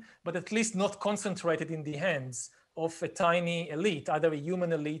everybody, but at least not concentrated in the hands of a tiny elite, either a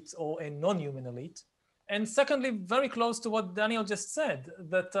human elite or a non-human elite. And secondly, very close to what Daniel just said,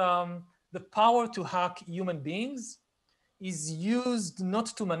 that the power to hack human beings is used not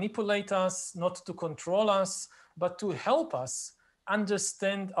to manipulate us, not to control us, but to help us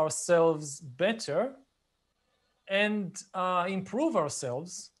understand ourselves better and improve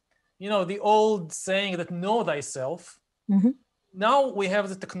ourselves. You know, the old saying that know thyself. Mm-hmm. Now we have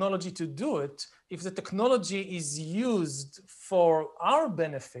the technology to do it. If the technology is used for our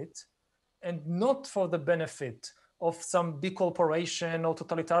benefit and not for the benefit of some big corporation or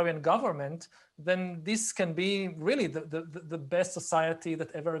totalitarian government, then this can be really the best society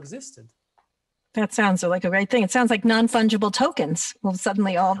that ever existed. That sounds like a great thing. It sounds like non-fungible tokens will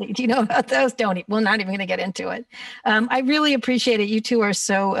suddenly all be, do you know about those? We're not even going to get into it. I really appreciate it. You two are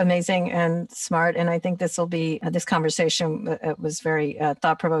so amazing and smart. And I think this will be, this conversation was very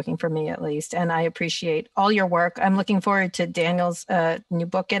thought-provoking for me at least. And I appreciate all your work. I'm looking forward to Daniel's new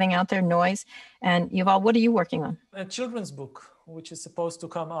book getting out there, Noise. And Yuval, what are you working on? A children's book, which is supposed to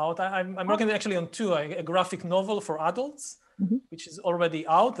come out. I'm working actually on two, a graphic novel for adults, mm-hmm. which is already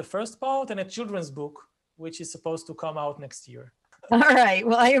out, the first part, and a children's book, which is supposed to come out next year. All right.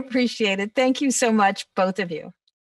 Well, I appreciate it. Thank you so much, both of you.